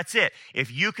life. That's it.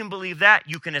 If you can believe that,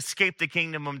 you can escape the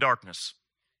kingdom of darkness.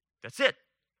 That's it.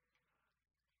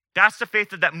 That's the faith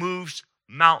that moves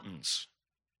mountains.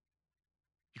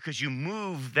 Because you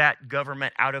move that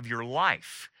government out of your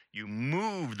life. You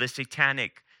move the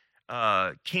satanic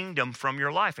kingdom from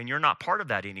your life, and you're not part of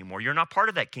that anymore. You're not part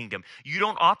of that kingdom. You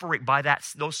don't operate by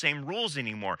those same rules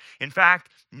anymore. In fact,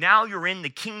 now you're in the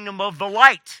kingdom of the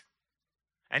light.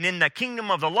 And in the kingdom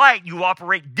of the light, you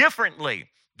operate differently.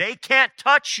 They can't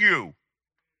touch you.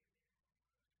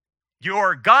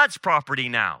 You're God's property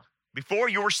now. Before,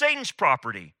 you were Satan's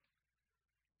property.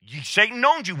 Satan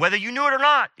owned you, whether you knew it or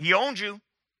not. He owned you.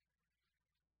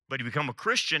 But you become a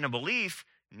Christian, a belief,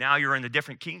 now you're in a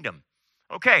different kingdom.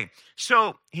 Okay,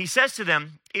 so he says to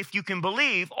them, if you can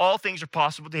believe, all things are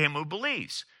possible to him who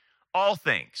believes. All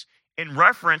things. In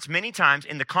reference, many times,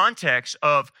 in the context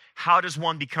of how does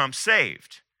one become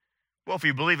saved? Well, if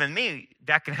you believe in me,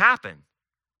 that can happen.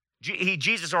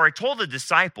 Jesus already told the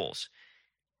disciples,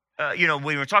 when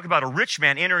we're talking about a rich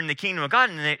man entering the kingdom of God,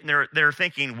 and they're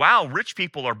thinking, wow, rich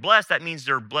people are blessed. That means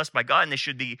they're blessed by God, and they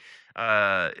should be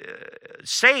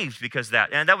saved because of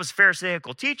that. And that was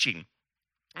Pharisaical teaching.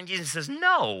 And Jesus says,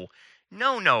 no.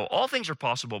 All things are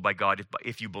possible by God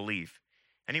if you believe.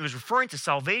 And he was referring to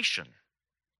salvation.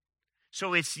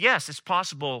 So it's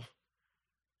possible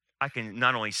I can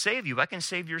not only save you, but I can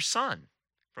save your son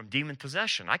from demon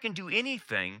possession. I can do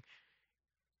anything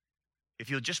if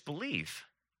you'll just believe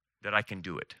that I can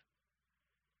do it.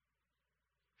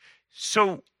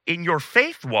 So in your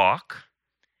faith walk,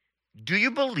 do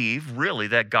you believe really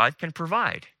that God can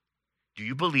provide? Do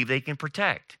you believe they can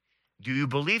protect? Do you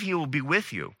believe he will be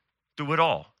with you through it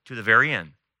all, to the very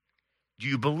end? Do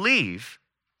you believe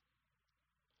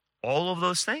all of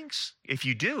those things? If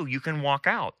you do, you can walk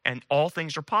out, and all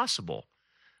things are possible,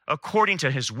 according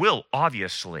to his will,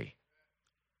 obviously.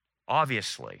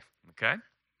 Obviously, okay?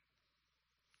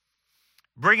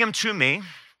 Bring him to me.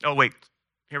 Oh, wait,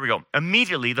 here we go.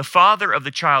 Immediately, the father of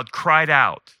the child cried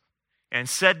out and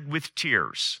said with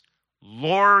tears,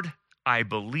 Lord, I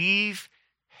believe,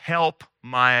 help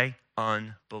my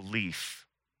unbelief.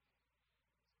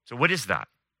 So what is that?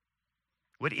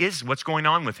 What's going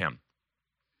on with him?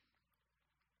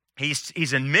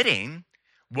 He's admitting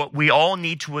what we all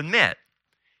need to admit.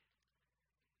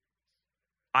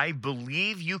 I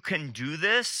believe you can do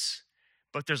this,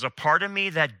 but there's a part of me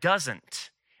that doesn't.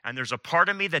 And there's a part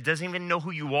of me that doesn't even know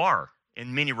who you are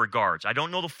in many regards. I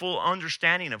don't know the full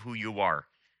understanding of who you are.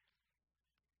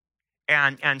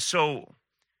 And so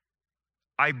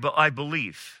I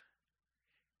believe.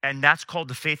 And that's called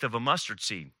the faith of a mustard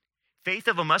seed. Faith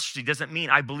of a mustard seed doesn't mean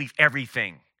I believe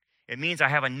everything. It means I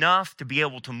have enough to be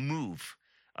able to move,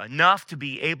 enough to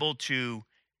be able to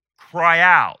cry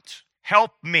out,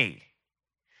 help me.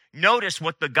 Notice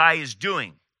what the guy is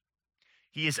doing.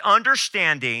 He is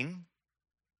understanding,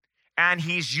 and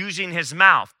he's using his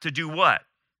mouth to do what?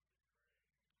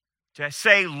 To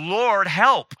say, Lord,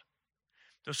 help.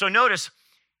 So notice,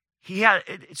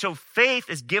 faith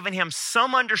has given him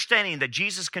some understanding that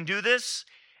Jesus can do this,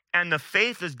 and the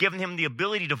faith has given him the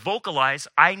ability to vocalize,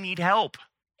 I need help.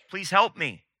 Please help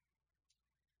me.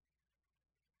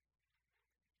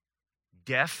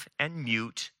 Deaf and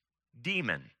mute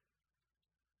demon.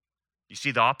 You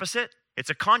see the opposite? It's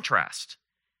a contrast.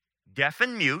 Deaf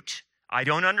and mute, I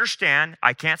don't understand,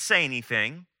 I can't say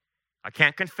anything, I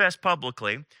can't confess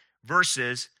publicly,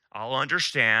 versus I'll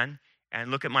understand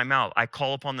and look at my mouth. I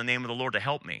call upon the name of the Lord to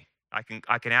help me. I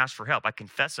can ask for help. I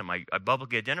confess him. I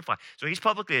publicly identify. So he's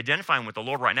publicly identifying with the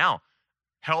Lord right now.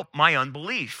 Help my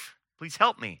unbelief. Please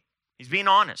help me. He's being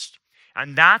honest.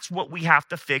 And that's what we have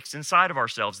to fix inside of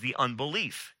ourselves, the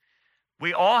unbelief.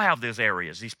 We all have those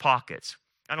areas, these pockets.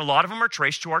 And a lot of them are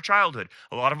traced to our childhood.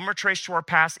 A lot of them are traced to our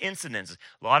past incidents.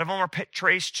 A lot of them are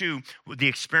traced to the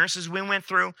experiences we went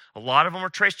through. A lot of them are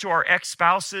traced to our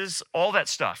ex-spouses, all that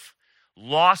stuff.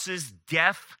 losses,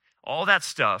 death, all that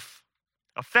stuff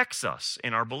affects us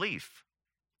in our belief.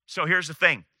 So here's the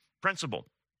thing, principle.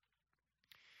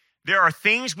 There are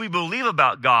things we believe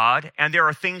about God, and there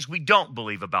are things we don't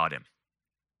believe about him.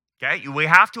 Okay? We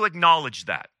have to acknowledge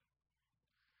that.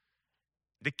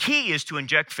 The key is to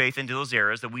inject faith into those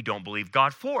areas that we don't believe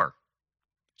God for.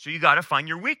 So you got to find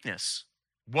your weakness.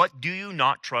 What do you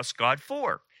not trust God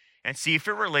for? And see if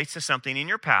it relates to something in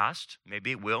your past.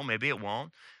 Maybe it will, maybe it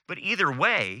won't. But either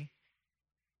way,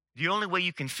 the only way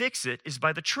you can fix it is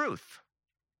by the truth.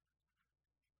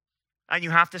 And you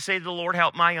have to say to the Lord,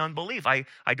 help my unbelief. I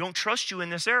don't trust you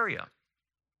in this area.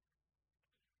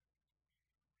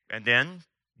 And then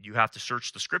you have to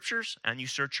search the scriptures and you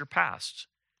search your past.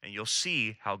 And you'll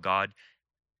see how God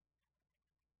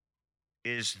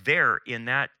is there in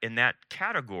that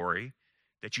category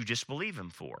that you disbelieve him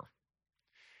for.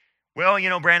 Well,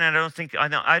 Brandon,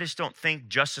 I just don't think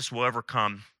justice will ever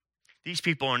come. These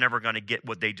people are never going to get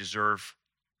what they deserve.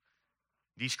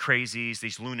 These crazies,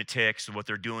 these lunatics, what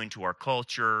they're doing to our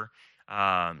culture,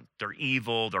 they're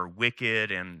evil, they're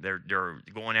wicked, and they're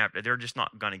going after, they're just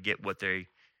not going to get what they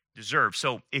deserve.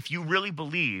 So if you really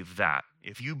believe that,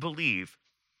 if you believe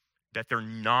that they're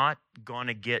not going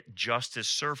to get justice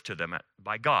served to them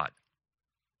by God,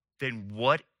 then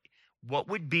what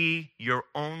would be your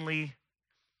only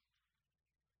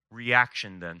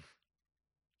reaction then?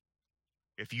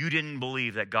 If you didn't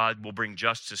believe that God will bring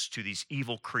justice to these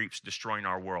evil creeps destroying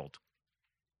our world,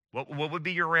 what would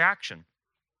be your reaction?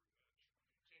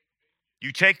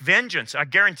 You take vengeance, I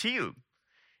guarantee you.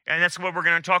 And that's what we're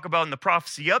going to talk about in the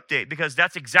prophecy update, because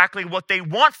that's exactly what they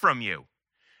want from you.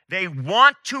 They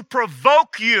want to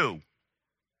provoke you.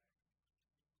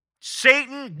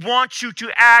 Satan wants you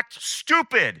to act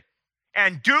stupid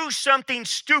and do something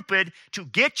stupid to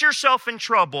get yourself in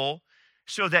trouble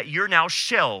so that you're now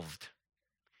shelved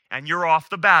and you're off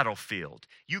the battlefield.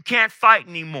 You can't fight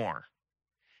anymore.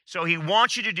 So he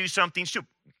wants you to do something stupid.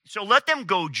 So let them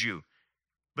goad you,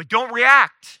 but don't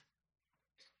react.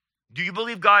 Do you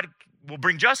believe God will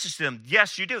bring justice to them?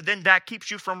 Yes, you do. Then that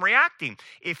keeps you from reacting.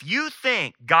 If you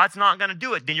think God's not going to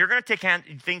do it, then you're going to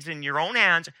take things in your own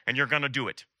hands and you're going to do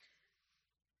it.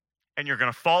 And you're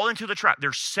going to fall into the trap.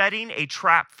 They're setting a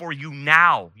trap for you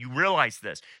now. You realize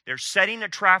this. They're setting a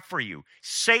trap for you.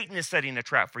 Satan is setting a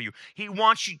trap for you. He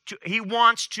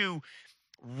wants to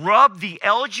rub the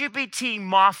LGBT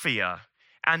mafia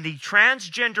and the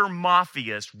transgender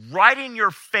mafias right in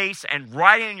your face and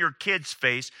right in your kids'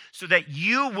 face so that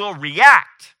you will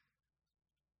react.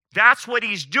 That's what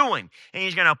he's doing. And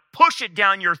he's going to push it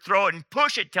down your throat and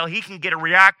push it till he can get a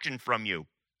reaction from you.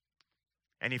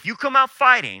 And if you come out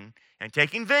fighting and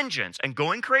taking vengeance and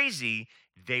going crazy,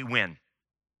 they win.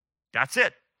 That's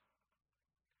it.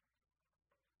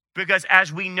 Because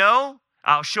as we know,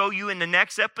 I'll show you in the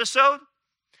next episode,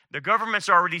 the government's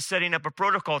already setting up a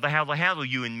protocol to how to handle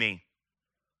you and me.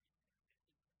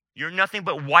 You're nothing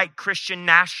but white Christian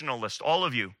nationalists, all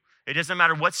of you. It doesn't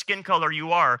matter what skin color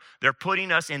you are, they're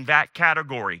putting us in that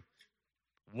category.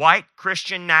 White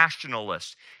Christian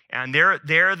nationalists. And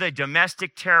they're the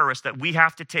domestic terrorists that we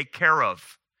have to take care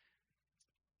of.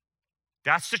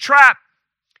 That's the trap.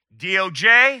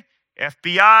 DOJ,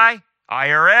 FBI,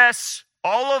 IRS,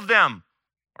 all of them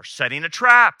are setting a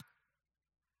trap.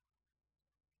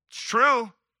 It's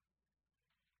true.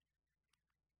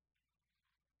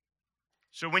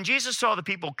 So when Jesus saw the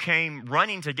people came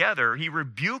running together, he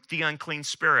rebuked the unclean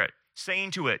spirit,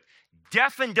 saying to it,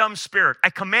 "Deaf and dumb spirit, I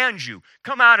command you,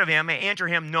 come out of him and enter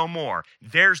him no more."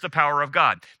 There's the power of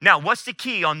God. Now, what's the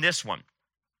key on this one?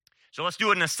 So let's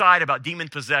do an aside about demon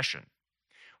possession.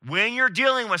 When you're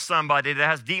dealing with somebody that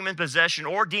has demon possession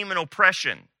or demon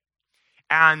oppression,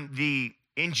 and the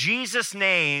 "in Jesus'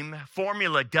 name"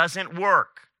 formula doesn't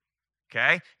work,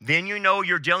 okay, then you know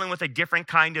you're dealing with a different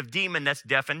kind of demon that's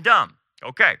deaf and dumb.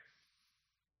 Okay.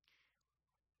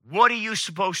 What are you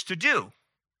supposed to do?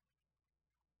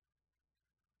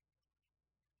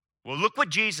 Well, look what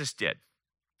Jesus did.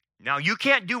 Now, you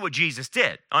can't do what Jesus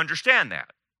did. Understand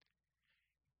that.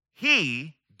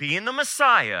 He, being the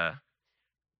Messiah,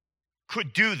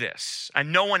 could do this,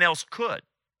 and no one else could.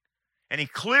 And he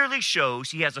clearly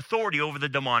shows he has authority over the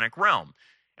demonic realm.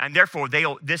 And therefore,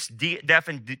 this deaf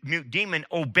and mute demon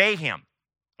obey him.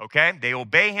 Okay? They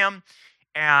obey him,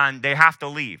 and they have to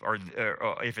leave. Or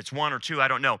if it's one or two, I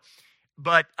don't know.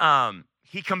 But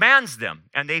he commands them,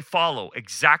 and they follow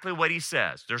exactly what he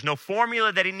says. There's no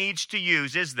formula that he needs to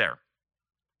use, is there?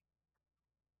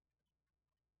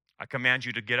 I command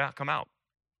you to get out, come out.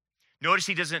 Notice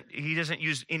he doesn't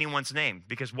use anyone's name,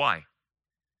 because why?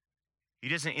 He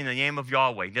doesn't, in the name of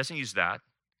Yahweh, he doesn't use that.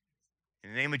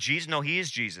 In the name of Jesus, no, he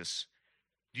is Jesus.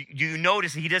 Do you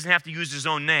notice he doesn't have to use his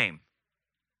own name?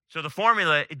 So the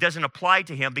formula, it doesn't apply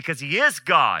to him because he is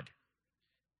God.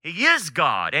 He is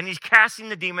God, and he's casting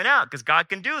the demon out because God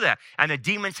can do that. And the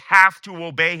demons have to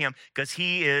obey him because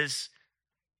he is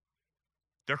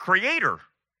their creator.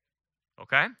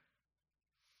 Okay?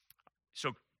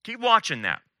 So keep watching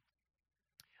that.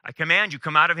 I command you,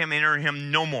 come out of him, enter him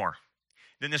no more.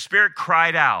 Then the spirit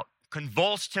cried out,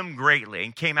 convulsed him greatly,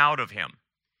 and came out of him.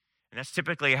 And that's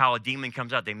typically how a demon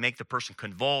comes out. They make the person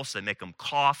convulse, they make them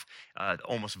cough,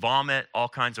 almost vomit, all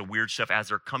kinds of weird stuff as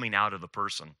they're coming out of the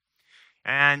person.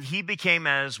 And he became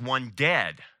as one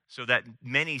dead, so that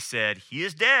many said, he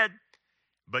is dead.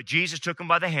 But Jesus took him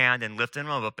by the hand and lifted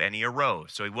him up, and he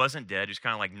arose. So he wasn't dead, he was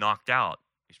kind of like knocked out.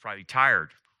 He's probably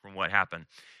tired from what happened.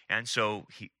 And so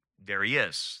there he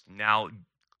is. Now,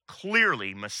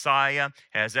 clearly, Messiah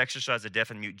has exorcised a deaf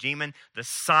and mute demon. The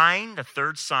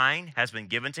third sign, has been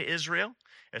given to Israel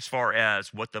as far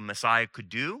as what the Messiah could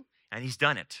do, and he's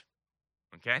done it.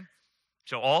 Okay?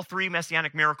 So all three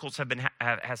messianic miracles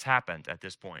has happened at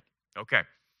this point. Okay.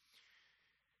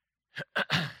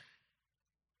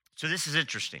 So this is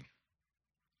interesting.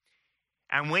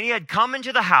 And when he had come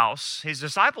into the house, his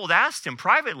disciples asked him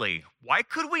privately, why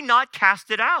could we not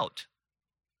cast it out?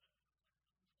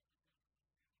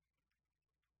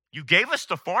 You gave us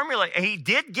the formula. He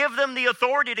did give them the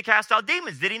authority to cast out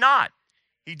demons, did he not?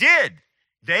 He did.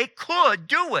 They could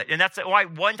do it. And that's why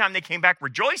one time they came back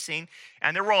rejoicing,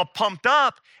 and they were all pumped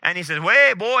up. And he said,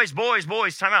 hey, boys,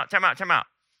 time out.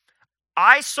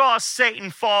 I saw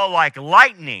Satan fall like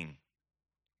lightning.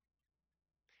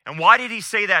 And why did he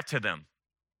say that to them?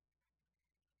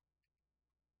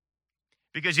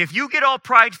 Because if you get all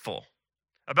prideful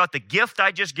about the gift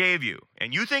I just gave you,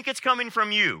 and you think it's coming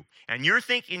from you, and you're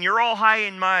thinking you're all high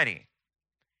and mighty,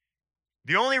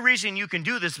 the only reason you can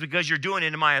do this is because you're doing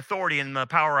it in my authority and the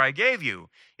power I gave you.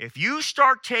 If you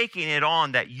start taking it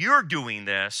on that you're doing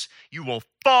this, you will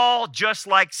fall just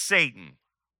like Satan.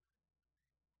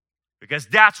 Because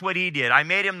that's what he did. I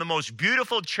made him the most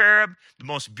beautiful cherub, the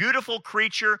most beautiful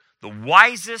creature, the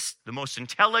wisest, the most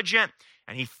intelligent,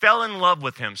 and he fell in love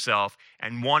with himself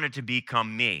and wanted to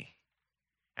become me.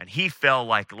 And he fell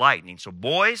like lightning. So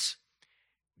boys,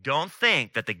 don't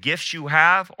think that the gifts you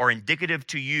have are indicative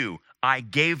to you. I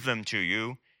gave them to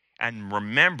you, and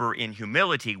remember in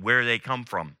humility where they come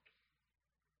from.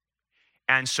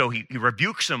 And so he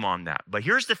rebukes them on that. But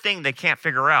here's the thing they can't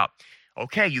figure out.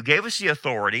 Okay, you gave us the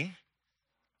authority,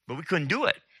 but we couldn't do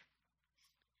it.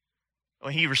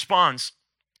 Well, he responds,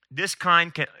 this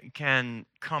kind can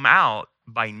come out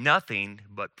by nothing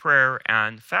but prayer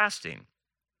and fasting.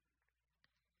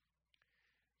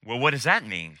 Well, what does that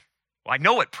mean? Well, I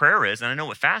know what prayer is, and I know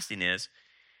what fasting is.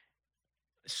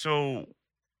 So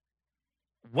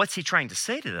what's he trying to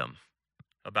say to them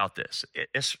about this?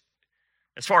 As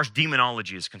far as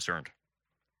demonology is concerned,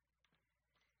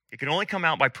 it can only come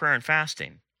out by prayer and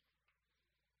fasting.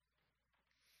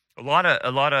 A lot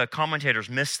of commentators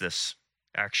miss this,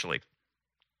 actually.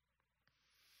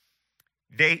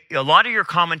 A lot of your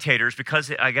commentators,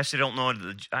 because I guess they don't know,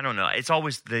 I don't know, it's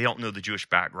always they don't know the Jewish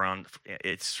background.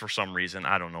 It's for some reason,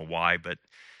 I don't know why, but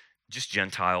just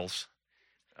Gentiles.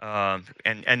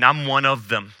 And I'm one of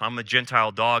them. I'm a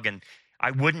Gentile dog, and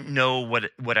I wouldn't know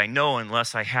what I know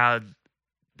unless I had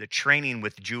the training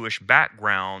with Jewish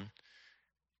background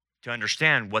to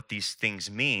understand what these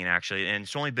things mean, actually. And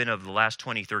it's only been over the last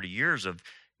 20, 30 years of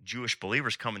Jewish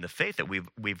believers coming to faith that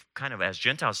we've kind of, as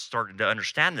Gentiles, started to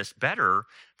understand this better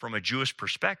from a Jewish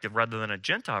perspective rather than a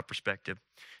Gentile perspective.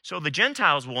 So the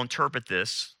Gentiles will interpret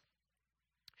this,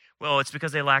 well, it's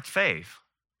because they lacked faith.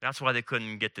 That's why they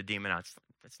couldn't get the demon out.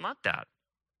 It's not that.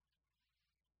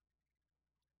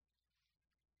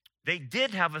 They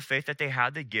did have a faith that they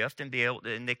had the gift and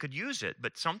they could use it,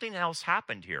 but something else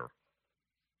happened here.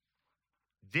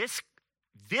 This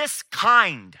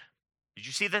kind, did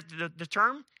you see the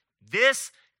term?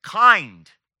 This kind.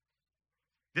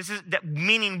 This is that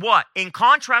meaning what? In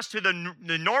contrast to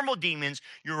the normal demons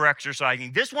you were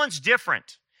exorcising, this one's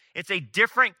different. It's a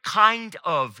different kind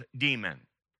of demon.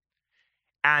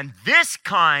 And this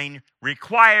kind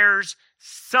requires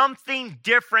something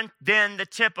different than the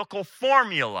typical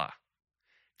formula.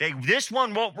 This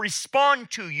one won't respond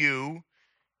to you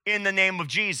in the name of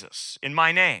Jesus, in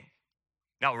my name.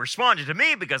 Now, it responded to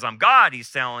me because I'm God,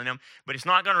 he's telling him, but it's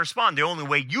not going to respond. The only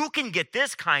way you can get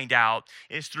this kind out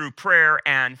is through prayer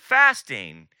and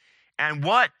fasting. And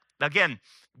what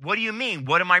do you mean?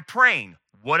 What am I praying?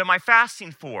 What am I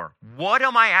fasting for? What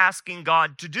am I asking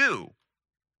God to do?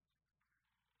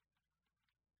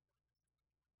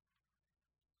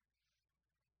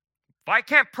 If I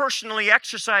can't personally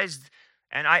exorcise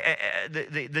and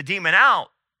the demon out,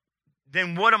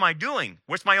 then what am I doing?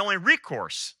 What's my only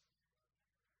recourse?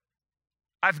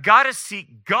 I've got to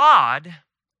seek God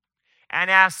and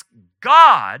ask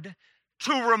God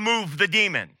to remove the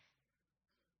demon.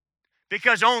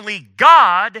 Because only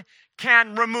God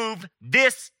can remove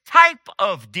this type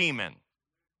of demon.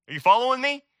 Are you following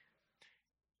me?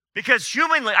 Because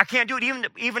humanly, I can't do it.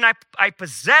 Even I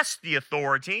possess the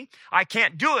authority, I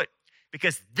can't do it.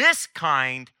 Because this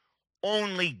kind,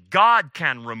 only God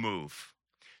can remove.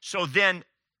 So then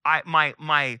my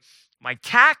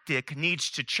tactic needs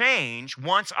to change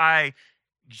once I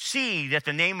see that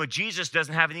the name of Jesus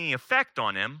doesn't have any effect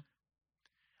on him.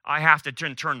 I have to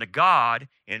turn to God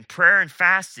in prayer and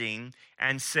fasting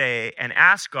and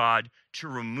ask God to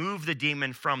remove the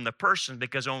demon from the person,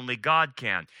 because only God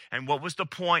can. And what was the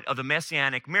point of the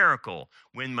messianic miracle?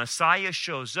 When Messiah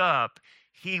shows up,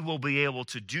 he will be able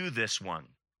to do this one.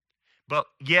 But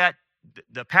yet,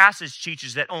 the passage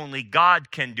teaches that only God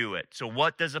can do it. So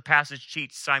what does the passage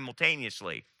teach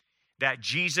simultaneously? That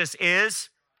Jesus is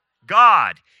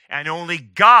God, and only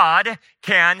God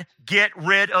can get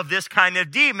rid of this kind of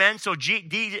demon. So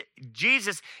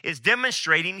Jesus is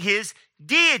demonstrating his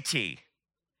deity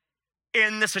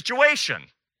in the situation.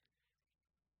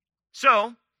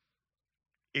 So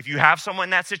if you have someone in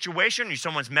that situation, or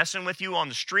someone's messing with you on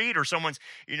the street, or someone's,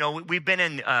 we've been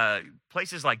in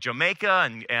places like Jamaica,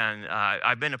 and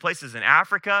I've been to places in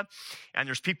Africa, and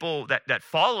there's people that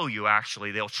follow you,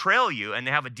 actually. They'll trail you, and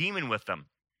they have a demon with them.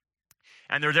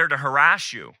 And they're there to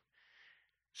harass you.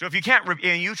 So if you can't,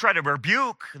 and you try to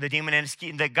rebuke the demon, and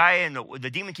the guy and the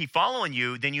demon keep following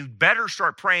you, then you better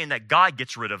start praying that God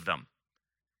gets rid of them.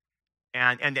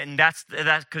 And that's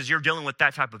because you're dealing with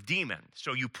that type of demon.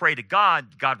 So you pray to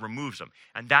God, God removes them.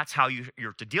 And that's how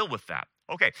you're to deal with that.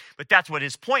 Okay, but that's what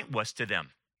his point was to them.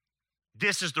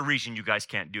 This is the reason you guys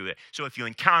can't do it. So if you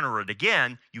encounter it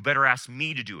again, you better ask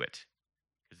me to do it.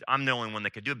 Because I'm the only one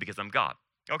that can do it, because I'm God.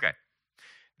 Okay.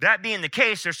 That being the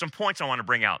case, there's some points I want to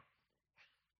bring out.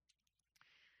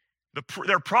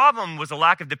 Their problem was a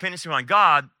lack of dependency on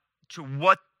God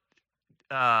to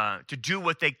do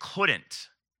what they couldn't.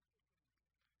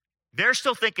 They're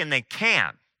still thinking they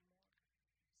can,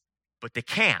 but they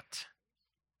can't.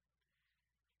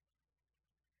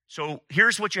 So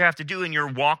here's what you have to do in your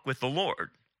walk with the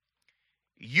Lord.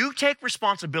 You take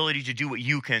responsibility to do what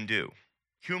you can do,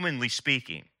 humanly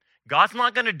speaking. God's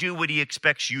not going to do what he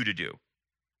expects you to do.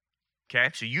 Okay,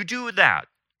 so you do that.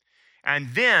 And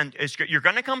then you're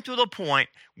going to come to the point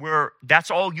where that's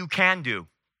all you can do.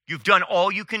 You've done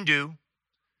all you can do,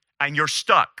 and you're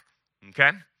stuck.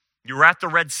 Okay? You're at the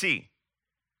Red Sea.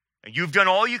 And you've done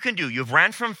all you can do. You've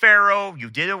ran from Pharaoh. You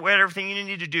did everything you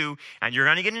need to do. And you're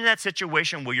going to get in that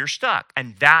situation where you're stuck.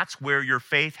 And that's where your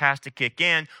faith has to kick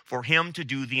in for him to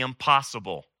do the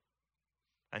impossible.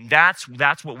 And that's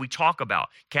what we talk about.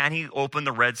 Can he open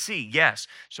the Red Sea? Yes.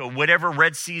 So whatever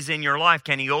Red Sea's in your life,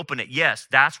 can he open it? Yes.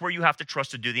 That's where you have to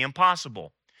trust to do the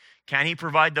impossible. Can he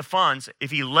provide the funds?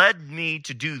 If he led me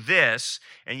to do this,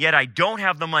 and yet I don't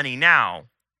have the money now,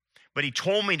 but he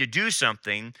told me to do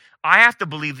something, I have to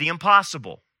believe the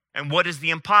impossible. And what is the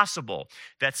impossible?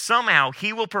 That somehow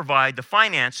he will provide the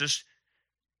finances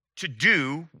to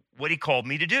do what he called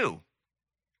me to do,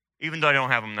 even though I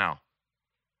don't have them now.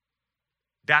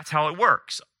 That's how it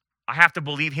works. I have to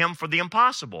believe him for the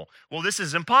impossible. Well, this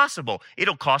is impossible.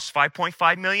 It'll cost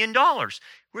 $5.5 million.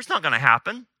 It's not going to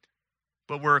happen.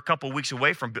 But we're a couple weeks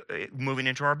away from moving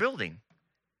into our building.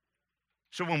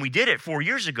 So when we did it 4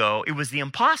 years ago, it was the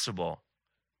impossible.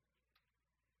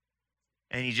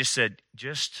 And he just said,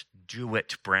 just do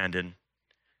it, Brandon.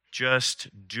 Just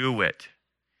do it.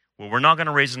 Well, we're not going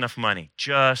to raise enough money.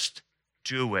 Just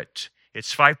do it.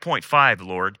 It's 5.5,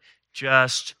 Lord.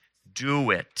 Just do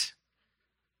it.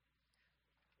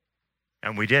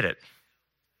 And we did it.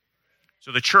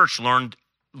 So the church learned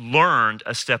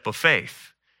a step of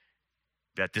faith.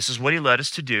 That this is what he led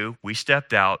us to do. We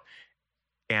stepped out.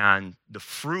 And the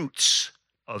fruits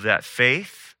of that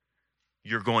faith,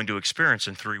 you're going to experience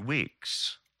in 3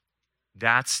 weeks.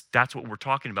 That's what we're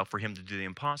talking about for him to do the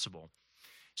impossible.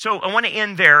 So I want to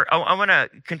end there. I want to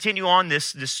continue on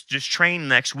this train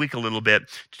next week a little bit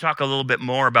to talk a little bit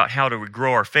more about how to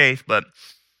grow our faith. But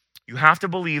you have to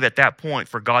believe at that point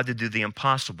for God to do the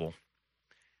impossible.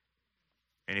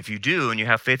 And if you do, and you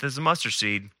have faith as a mustard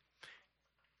seed,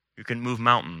 you can move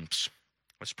mountains.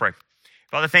 Let's pray.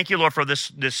 Father, thank you, Lord, for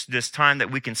this time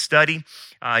that we can study.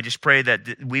 I just pray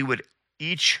that we would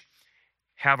each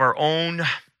have our own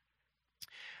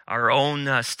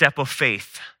step of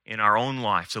faith in our own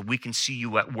life so we can see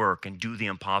you at work and do the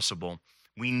impossible.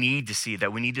 We need to see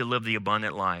that. We need to live the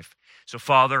abundant life. So,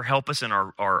 Father, help us in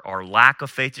our lack of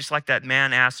faith, just like that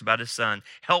man asked about his son.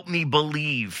 Help me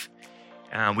believe.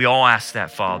 We all ask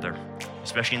that, Father,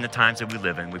 especially in the times that we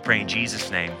live in. We pray in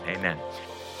Jesus' name, amen.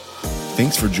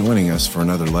 Thanks for joining us for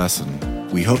another lesson.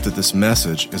 We hope that this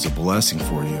message is a blessing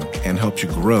for you and helps you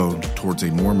grow towards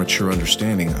a more mature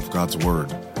understanding of God's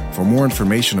Word. For more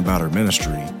information about our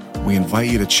ministry, we invite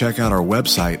you to check out our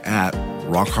website at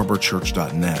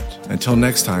rockharborchurch.net. Until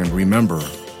next time, remember,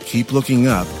 keep looking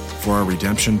up, for our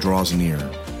redemption draws near.